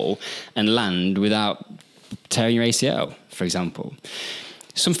 meter wall and land without tearing your ACL, for example?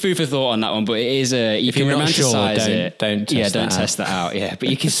 Some food for thought on that one, but it is you can romanticize it. Don't test that out. Yeah, but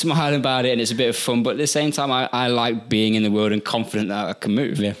you can smile about it, and it's a bit of fun. But at the same time, I like being in the world and confident that I can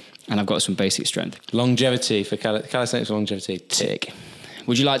move. Yeah, and I've got some basic strength. Longevity for calisthenics. Longevity, tick.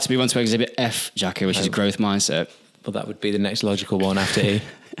 Would you like to be one to exhibit F, Jacko, which is growth mindset? Well, that would be the next logical one after E.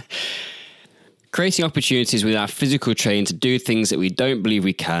 Creating opportunities with our physical training to do things that we don't believe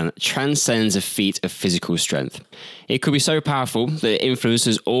we can transcends a feat of physical strength. It could be so powerful that it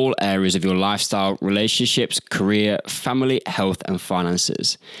influences all areas of your lifestyle, relationships, career, family, health, and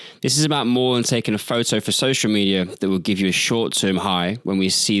finances. This is about more than taking a photo for social media that will give you a short-term high when we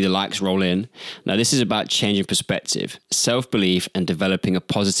see the likes roll in. Now, this is about changing perspective, self-belief, and developing a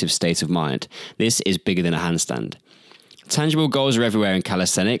positive state of mind. This is bigger than a handstand. Tangible goals are everywhere in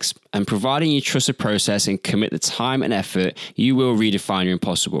calisthenics, and providing you trust the process and commit the time and effort, you will redefine your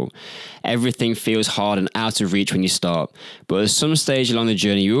impossible. Everything feels hard and out of reach when you start, but at some stage along the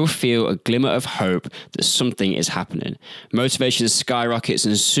journey, you will feel a glimmer of hope that something is happening. Motivation skyrockets,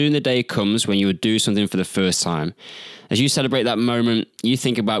 and soon the day comes when you will do something for the first time. As you celebrate that moment, you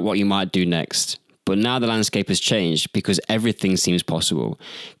think about what you might do next. But now the landscape has changed because everything seems possible.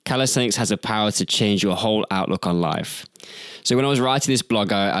 Calisthenics has the power to change your whole outlook on life. So when I was writing this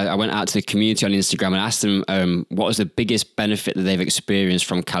blog, I went out to the community on Instagram and asked them what was the biggest benefit that they've experienced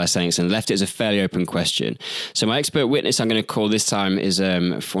from calisthenics, and left it as a fairly open question. So my expert witness I'm going to call this time is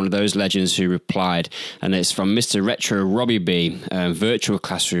for one of those legends who replied, and it's from Mr. Retro Robbie B, virtual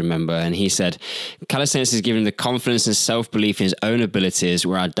classroom member, and he said, calisthenics has given the confidence and self-belief in his own abilities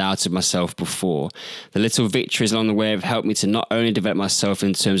where I doubted myself before. The little victories along the way have helped me to not only develop myself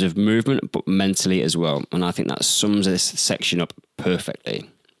in terms of movement, but mentally as well. And I think that sums this section up perfectly.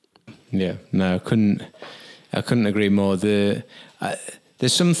 Yeah, no, I couldn't agree more. There's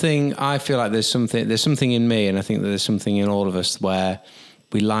something, I feel like there's something in me, and I think that there's something in all of us where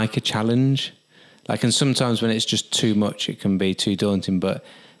we like a challenge. Like, and sometimes when it's just too much, it can be too daunting. But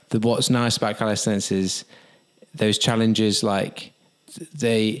what's nice about calisthenics is those challenges, like,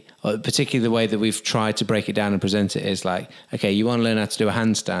 particularly the way that we've tried to break it down and present it is like, okay, you want to learn how to do a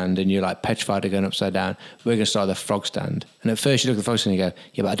handstand and you're like petrified of going upside down. We're going to start the frog stand. And at first you look at the frog stand and you go,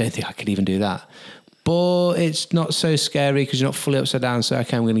 yeah, but I don't think I could even do that. But it's not so scary because you're not fully upside down. So,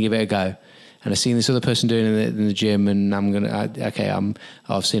 okay, I'm going to give it a go. And I've seen this other person doing it in the gym, and I've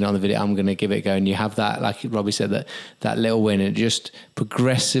seen it on the video, I'm going to give it a go. And you have that, like Robbie said, that little win, and it just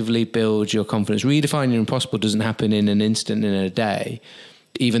progressively builds your confidence. Redefining your impossible doesn't happen in an instant, in a day,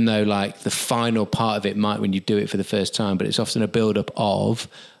 even though like the final part of it might when you do it for the first time, but it's often a build-up of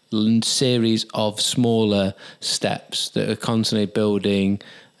series of smaller steps that are constantly building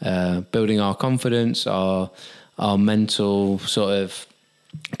our confidence, our mental sort of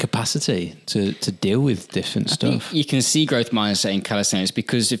capacity to deal with different stuff. You can see growth mindset in calisthenics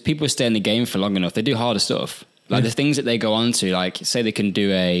because if people stay in the game for long enough, they do harder stuff. Like the things that they go on to, like say they can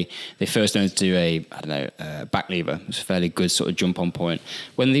they first learn to do a back lever. It's a fairly good sort of jump on point.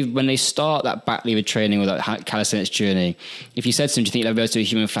 When they start that back lever training or that calisthenics journey, if you said to them, do you think they'll be able to do a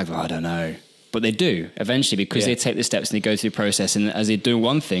human flag? Well, I don't know. But they do eventually because they take the steps and they go through the process. And as they do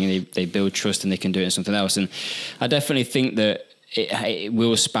one thing, they build trust and they can do it in something else. And I definitely think that it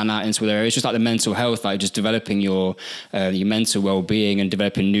will span out into other areas, just like the mental health, like just developing your mental well-being and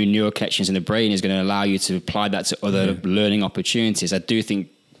developing new neural connections in the brain is going to allow you to apply that to other learning opportunities. I do think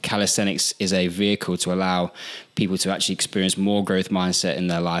calisthenics is a vehicle to allow people to actually experience more growth mindset in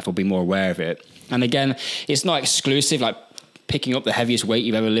their life or be more aware of it. And again, it's not exclusive, like picking up the heaviest weight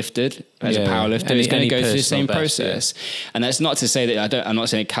you've ever lifted as a power lifter is going to go through the same process. And that's not to say that I'm not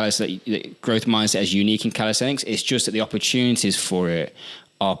saying that growth mindset is unique in calisthenics. It's just that the opportunities for it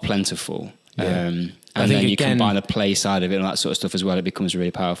are plentiful. And then you combine the play side of it and that sort of stuff as well. It becomes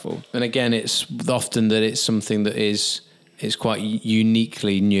really powerful. And again, it's often that it's something that is quite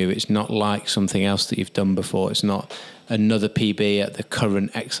uniquely new. It's not like something else that you've done before. It's not another PB at the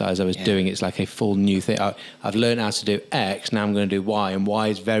current exercise I was doing. It's like a full new thing. I've learned how to do X, now I'm going to do Y, and Y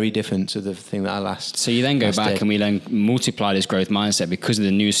is very different to the thing that I last. So you then go back and we then multiply this growth mindset because of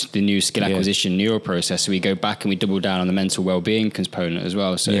the new skill acquisition neural process. So we go back and we double down on the mental well-being component as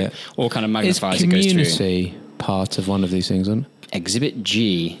well. So all kind of magnifies it goes through. Is community part of one of these things, isn't it? Exhibit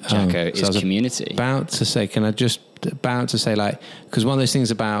G, Jacko, is community. About to say, like, because one of those things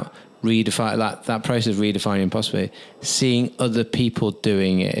about redefine that process of redefining impossibility, seeing other people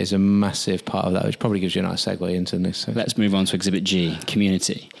doing it is a massive part of that, which probably gives you a nice segue into this. So. Let's move on to Exhibit G,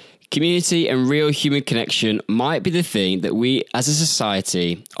 community. Community and real human connection might be the thing that we as a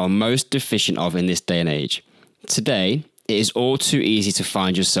society are most deficient of in this day and age. Today, it is all too easy to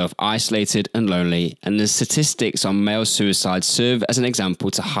find yourself isolated and lonely, and the statistics on male suicide serve as an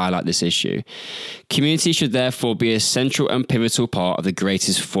example to highlight this issue. Community should therefore be a central and pivotal part of the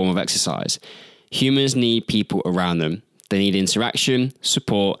greatest form of exercise. Humans need people around them. They need interaction,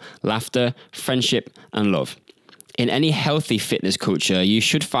 support, laughter, friendship, and love. In any healthy fitness culture, you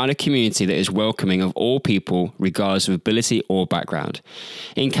should find a community that is welcoming of all people, regardless of ability or background.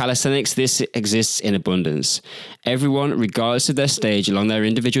 In calisthenics, this exists in abundance. Everyone, regardless of their stage along their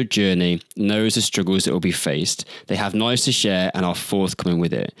individual journey, knows the struggles that will be faced. They have knowledge to share and are forthcoming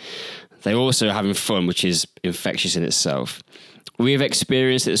with it. They're also having fun, which is infectious in itself. We have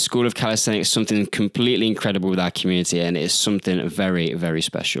experienced at the School of Calisthenics something completely incredible with our community, and it is something very, very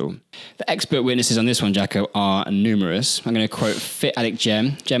special. The expert witnesses on this one, Jacko, are numerous. I'm going to quote Fit Addict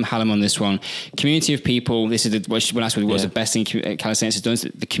Jem Hallam on this one. Community of people, this is when asked what's the best thing calisthenics has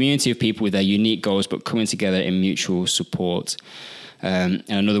done, the community of people with their unique goals but coming together in mutual support. And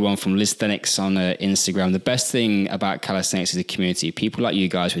another one from Calisthenics on Instagram. The best thing about calisthenics is the community. People like you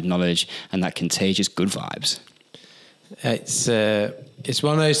guys with knowledge and that contagious good vibes. It's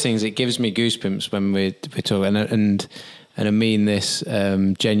one of those things. It gives me goosebumps when we're talking, and I mean this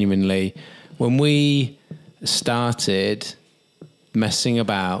genuinely. When we started messing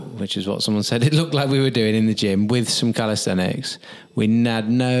about, which is what someone said it looked like we were doing in the gym with some calisthenics, we had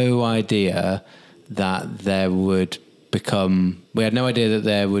no idea that there would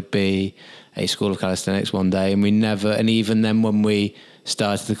be a School of Calisthenics one day, and and even then when we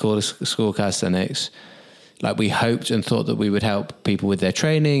started the School of Calisthenics, like we hoped and thought that we would help people with their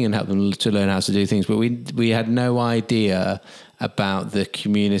training and help them to learn how to do things, but we had no idea about the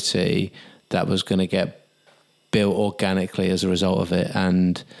community that was going to get built organically as a result of it.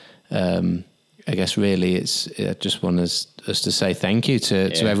 And I guess really I just want us to say thank you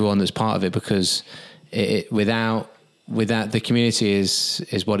to everyone that's part of it, because without the community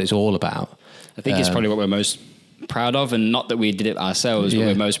is what it's all about. I think it's probably what we're most proud of, and not that we did it ourselves, but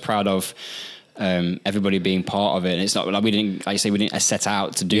we're most proud of everybody being part of it. And it's not like we didn't set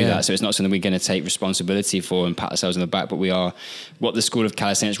out to do that, so it's not something we're going to take responsibility for and pat ourselves on the back, but we are what the School of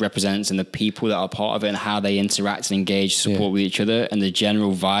Calisthenics represents, and the people that are part of it and how they interact and engage, support with each other, and the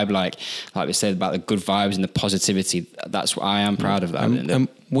general vibe, like we said about the good vibes and the positivity. That's what I am proud of that. And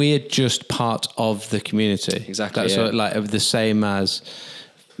we're just part of the community. Exactly. That's what, like, the same as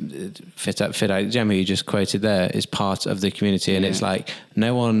Fit Addict Jem, who you just quoted there, is part of the community, and it's like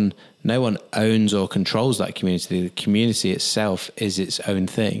no one owns or controls that community. The community itself is its own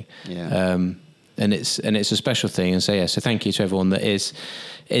thing. and it's a special thing. And so thank you to everyone that is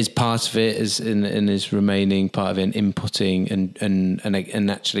part of it, and is remaining part of it, and inputting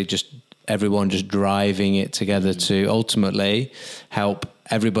and actually just everyone just driving it together to ultimately help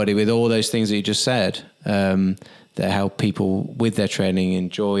everybody with all those things that you just said, that help people with their training,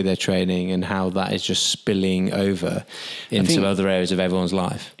 enjoy their training, and how that is just spilling over into other areas of everyone's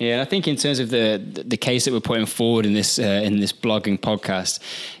life. Yeah, I think in terms of the case that we're putting forward in this blogging podcast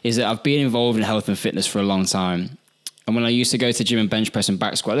is that I've been involved in health and fitness for a long time. And when I used to go to gym and bench press and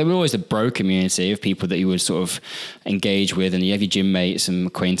back squat, there were always a bro community of people that you would sort of engage with, and you have your gym mates and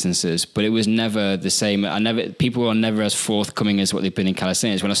acquaintances, but it was never the same. People were never as forthcoming as what they've been in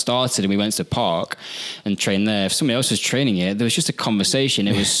calisthenics. When I started and we went to the park and trained there, if somebody else was training it, there was just a conversation.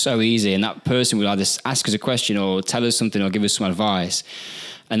 It was so easy. And that person would either ask us a question or tell us something or give us some advice.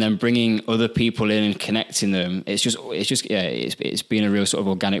 And then bringing other people in and connecting them, it's been a real sort of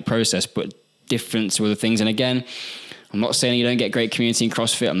organic process, but different to other things. And again, I'm not saying you don't get great community in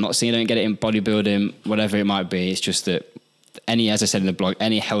CrossFit. I'm not saying you don't get it in bodybuilding, whatever it might be. It's just that as I said in the blog,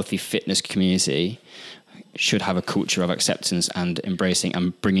 any healthy fitness community should have a culture of acceptance and embracing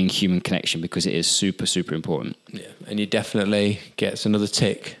and bringing human connection, because it is super, super important. Yeah, and you definitely gets another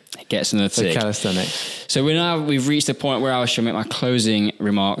tick. For calisthenics. So we've reached the point where I shall make my closing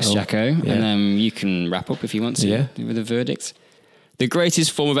remarks, Jacko, and then you can wrap up if you want to with a verdict. The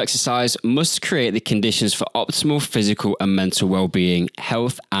greatest form of exercise must create the conditions for optimal physical and mental well-being,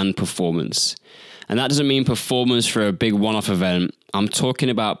 health and performance. And that doesn't mean performance for a big one-off event. I'm talking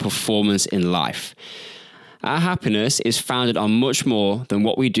about performance in life. Our happiness is founded on much more than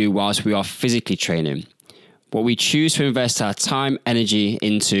what we do whilst we are physically training. What we choose to invest our time, energy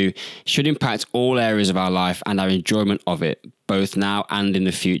into should impact all areas of our life and our enjoyment of it, both now and in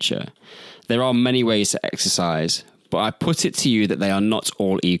the future. There are many ways to exercise, but I put it to you that they are not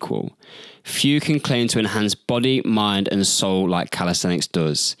all equal. Few can claim to enhance body, mind, and soul like calisthenics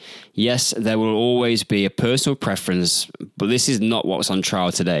does. Yes, there will always be a personal preference, but this is not what's on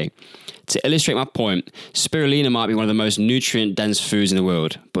trial today. To illustrate my point, spirulina might be one of the most nutrient-dense foods in the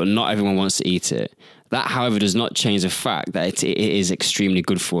world, but not everyone wants to eat it. That, however, does not change the fact that it is extremely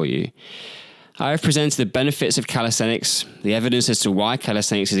good for you. I have presented the benefits of calisthenics, the evidence as to why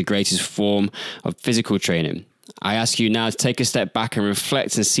calisthenics is the greatest form of physical training. I ask you now to take a step back and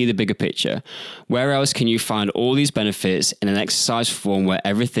reflect and see the bigger picture. Where else can you find all these benefits in an exercise form where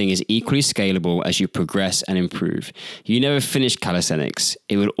everything is equally scalable as you progress and improve? You never finish calisthenics.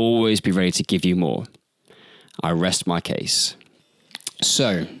 It will always be ready to give you more. I rest my case.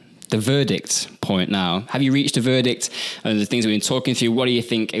 So, the verdict point now. Have you reached a verdict on the things we've been talking through? What do you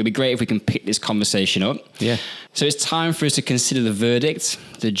think? It would be great if we can pick this conversation up. Yeah. So it's time for us to consider the verdict.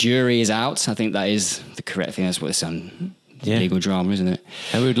 The jury is out. I think that is the correct thing. That's what it's on. Legal drama, isn't it?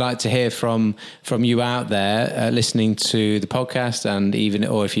 And we would like to hear from you out there listening to the podcast, and even,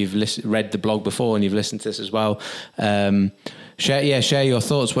 or if you've read the blog before and you've listened to this as well. Share your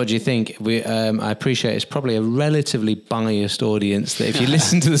thoughts. What do you think? I appreciate it's probably a relatively biased audience that if you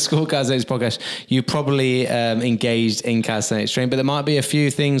listen to the School Calisthenics podcast, you probably engaged in calisthenics training, but there might be a few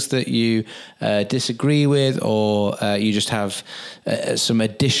things that you disagree with, or you just have some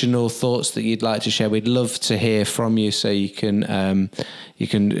additional thoughts that you'd like to share. We'd love to hear from you, so you can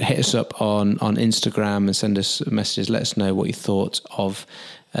hit us up on Instagram and send us messages. Let us know what you thought of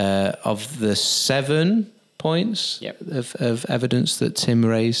the 7 points of evidence that Tim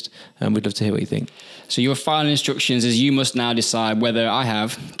raised, and we'd love to hear what you think. So your final instructions is you must now decide whether I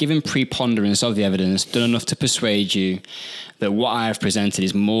have, given preponderance of the evidence, done enough to persuade you that what I have presented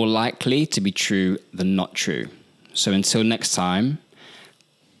is more likely to be true than not true. So until next time,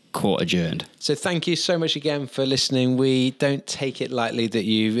 court adjourned. So thank you so much again for listening. We don't take it lightly that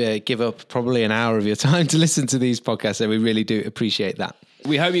you give up probably an hour of your time to listen to these podcasts, so we really do appreciate that.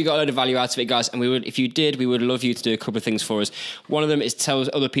 We hope you got a load of value out of it, guys. And if you did, we would love you to do a couple of things for us. One of them is tell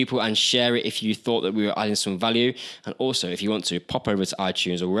other people and share it if you thought that we were adding some value. And also, if you want to, pop over to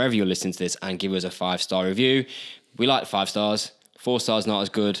iTunes or wherever you're listening to this and give us a 5-star review. We like 5 stars. 4 stars not as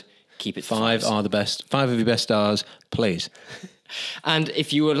good. Keep it 5 are the best. 5 of your best stars, please. And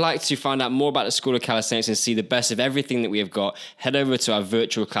if you would like to find out more about the School of Calisthenics and see the best of everything that we have got, head over to our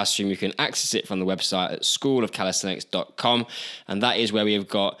virtual classroom. You can access it from the website at schoolofcalisthenics.com. And that is where we have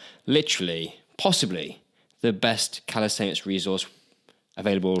got literally, possibly, the best calisthenics resource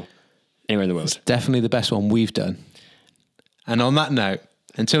available anywhere in the world. It's definitely the best one we've done. And on that note,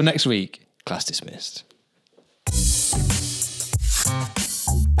 until next week, class dismissed.